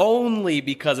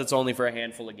because it's only for a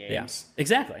handful of games. Yeah,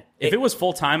 exactly. If it was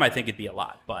full time, I think it'd be a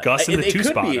lot. But Gus in the 2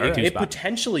 spot. It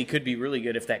potentially could be really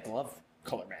good if that glove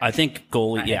color match. I think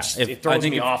goalie, it throws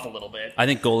me off a little bit. I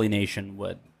think Goalie Nation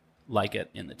would like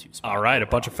it in the 2 spot. All right, a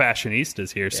bunch of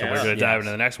fashionistas here, so we're going to dive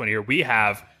into the next one here. We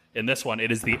have, in this one,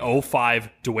 it is the 05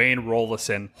 Dwayne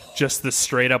Rollison, just the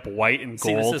straight up white and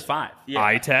gold. See, this is 5.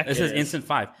 iTech. This is instant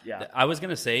 5. Yeah. I was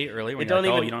going to say earlier when you don't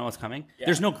know what's coming. Yeah.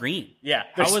 There's no green. Yeah,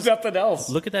 there's nothing else.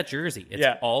 Look at that jersey.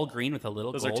 It's all green with a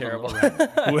little Those gold. Those are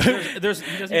terrible. He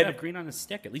doesn't even have green on his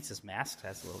stick. At least his mask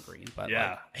has a little green. But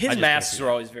his masks are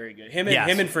always very good. Him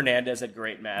and Fernandez had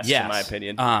great masks, in my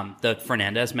opinion. The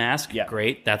Fernandez mask,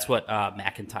 great. That's what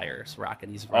McIntyre's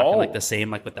rocking. He's rocking like the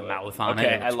same, like with the mouth on it.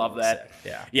 Okay, I love that.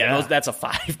 Sick. Yeah, that's a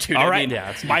 5. Dude. All right.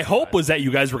 My hope was that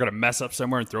you guys were going to mess up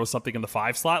somewhere and throw something in the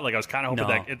 5 slot. Like I was kind of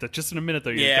hoping that just in a minute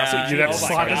though, you'd have to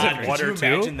slot this in 1 or 2.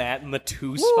 Imagine that in the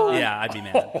 2 spot. Yeah, I'd be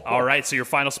mad. All right. So your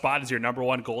final spot is your number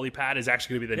 1 goalie pad is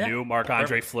actually going to be the new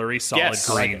Marc-Andre Fleury solid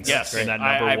greens. Yes, in that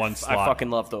number 1 slot. I fucking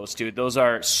love those, dude. Those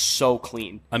are so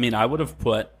clean. I mean, I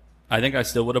think I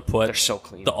still would have put they're so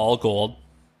clean. The all gold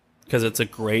because it's a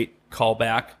great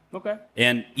callback. Okay.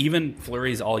 And even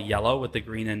Fleury's all yellow with the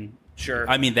green and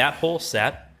I mean, that whole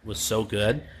set was so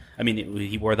good. I mean,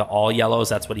 he wore the all yellows.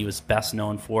 That's what he was best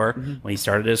known for when he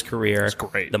started his career. It's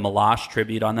great. The Milosh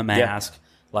tribute on the mask.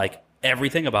 Like,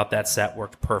 everything about that set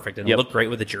worked perfect. And it looked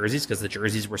great with the jerseys because the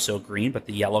jerseys were so green, but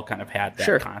the yellow kind of had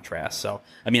that contrast. So,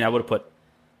 I mean, I would have put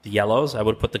the yellows. I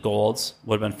would have put the golds.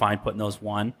 Would have been fine putting those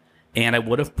 1. And I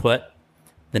would have put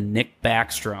the Nick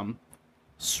Backstrom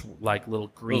like little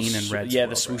green and red. Yeah,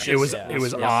 the swooshes. It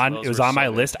was on my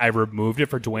list. I removed it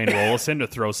for Dwayne Rollison to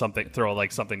throw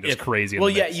something just crazy. Well,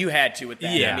 yeah, you had to with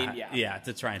that. Yeah, I mean, yeah,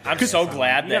 to try and. I'm so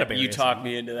glad that you talked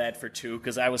me into that for 2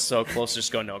 because I was so close to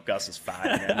just going, no, Gus is fine.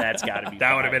 Man. That's got to be.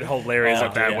 That would have been hilarious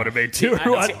if that would have made 2.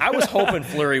 I was hoping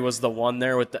Fleury was the one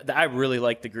there with. I really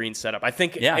like the green setup. I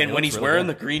think, and when he's really wearing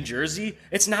the green jersey,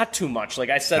 it's not too much. Like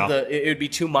I said, it would be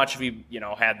too much if he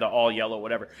had the all yellow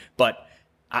whatever, but.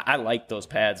 I like those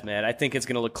pads, man. I think it's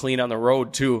going to look clean on the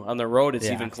road too. On the road, it's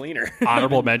even cleaner.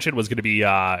 Honorable mention was going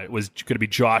to be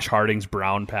Josh Harding's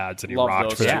brown pads, and he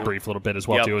rocked for that brief little bit as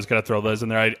well too. I was going to throw those in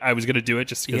there. I was going to do it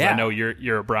just because I know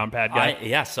you're a brown pad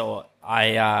guy. So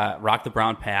I rocked the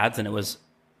brown pads, and it was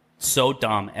so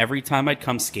dumb. Every time I'd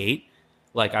come skate,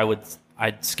 like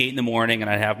I'd skate in the morning, and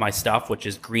I'd have my stuff, which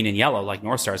is green and yellow, like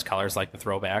North Star's colors, like the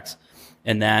throwbacks,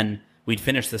 and then we'd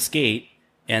finish the skate.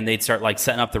 And they'd start like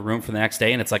setting up the room for the next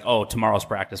day, and it's like, oh, tomorrow's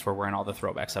practice, we're wearing all the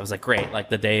throwbacks. I was like, great, like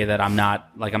the day that I'm not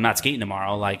skating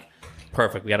tomorrow, like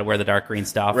perfect. We got to wear the dark green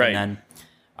stuff, right. And then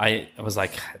I was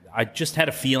like, I just had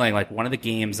a feeling like one of the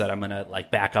games that I'm gonna like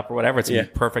back up or whatever, it's gonna be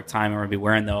perfect time. I'm gonna be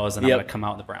wearing those, and I'm gonna come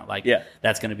out in the brown, like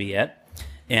that's gonna be it.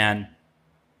 And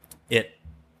it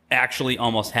actually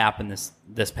almost happened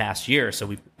this past year. So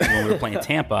when we were playing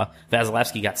Tampa,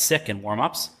 Vasilevsky got sick in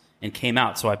warmups and came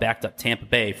out, so I backed up Tampa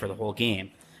Bay for the whole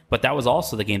game. But that was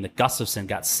also the game that Gustafsson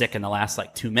got sick in the last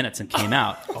like 2 minutes and came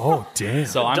out. Oh, damn.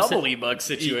 So I'm double E-bug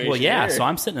situation. Well, yeah. So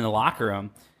I'm sitting in the locker room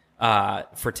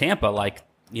for Tampa, like,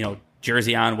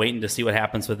 jersey on, waiting to see what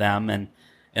happens with them and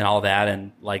all that.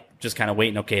 And like just kind of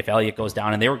waiting, okay, if Elliott goes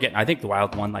down. And they were getting, I think the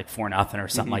Wild won like 4-0 or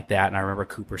something like that. And I remember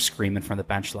Cooper screaming from the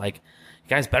bench, like, you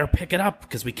guys better pick it up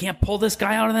because we can't pull this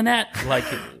guy out of the net. Like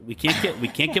we can't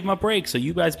give him a break. So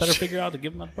you guys better figure out to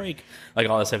give him a break. Like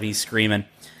all this stuff, he's screaming.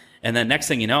 And then next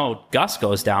thing you know, Gus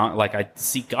goes down. Like I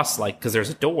see Gus, like, because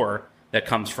there's a door that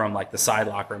comes from like the side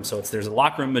locker room. So there's a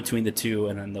locker room between the two,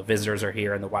 and then the visitors are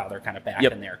here, and the Wild are kind of back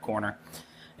in their corner.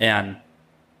 And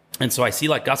so I see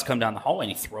like Gus come down the hallway,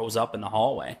 and he throws up in the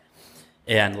hallway,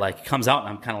 and like he comes out, and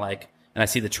I'm kind of like, and I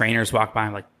see the trainers walk by.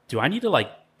 I'm like, do I need to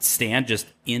like stand just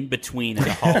in between in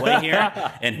the hallway here,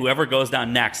 and whoever goes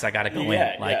down next, I got to go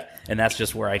in, like, and that's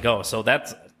just where I go. So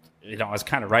that's, I was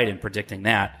kind of right in predicting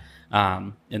that.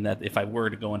 And that if I were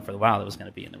to go in for the Wild, it was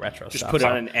going to be in the retro just stuff. Put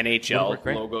on an NHL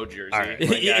logo jersey. Right.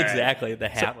 Like, exactly. The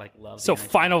hat, love. So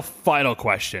final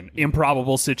question.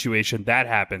 Improbable situation. That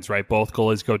happens, right? Both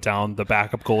goalies go down. The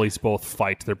backup goalies both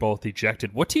fight. They're both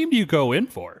ejected. What team do you go in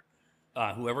for?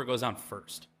 Whoever goes on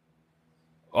first.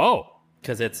 Oh.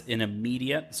 Because it's an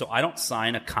immediate. So I don't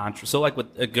sign a contract. So like with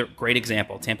a great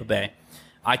example, Tampa Bay.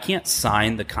 I can't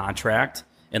sign the contract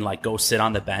and like go sit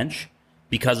on the bench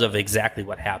because of exactly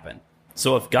what happened.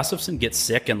 So if Gustafsson gets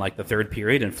sick in like the third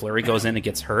period and Fleury goes in and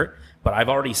gets hurt, but I've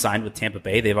already signed with Tampa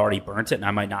Bay, they've already burnt it, and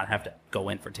I might not have to go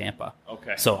in for Tampa.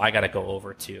 Okay. So I got to go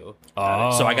over to. So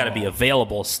I got to be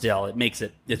available still.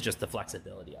 It's just the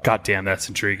flexibility of it. God damn, that's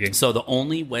intriguing. So the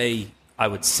only way I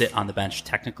would sit on the bench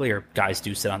technically, or guys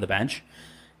do sit on the bench,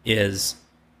 is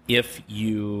if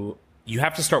you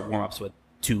have to start warm-ups with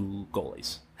 2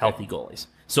 goalies, healthy goalies.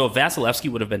 So if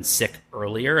Vasilevsky would have been sick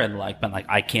earlier and like been like,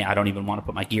 I don't even want to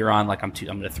put my gear on, like I'm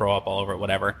going to throw up all over it,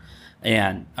 whatever.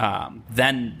 And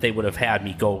then they would have had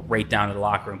me go right down to the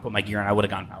locker room, put my gear on. I would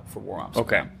have gone out for warm-ups.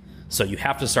 Okay. So you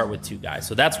have to start with 2 guys.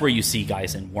 So that's where you see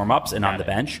guys in warm-ups and on the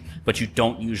bench, but you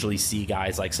don't usually see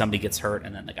guys like somebody gets hurt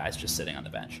and then the guy's just sitting on the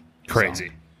bench. Crazy.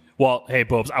 So. Well, hey,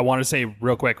 Bobes, I want to say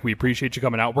real quick, we appreciate you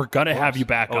coming out. We're going to have you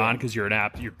back on because you're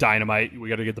you're dynamite. We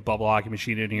got to get the bubble hockey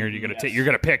machine in here. You're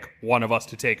going to pick one of us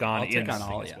to take on in this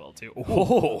thing as well, too.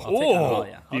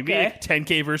 You mean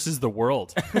 10K versus the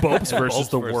world. Bobes versus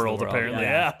the world, apparently.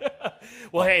 Yeah.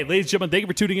 Well, hey, ladies and gentlemen, thank you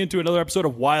for tuning in to another episode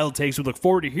of Wild Takes. We look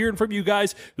forward to hearing from you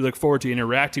guys. We look forward to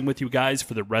interacting with you guys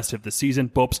for the rest of the season.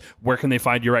 Bobes, where can they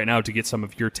find you right now to get some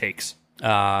of your takes?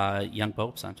 Young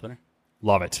Bopes on Twitter.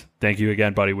 Love it. Thank you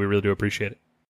again, buddy. We really do appreciate it.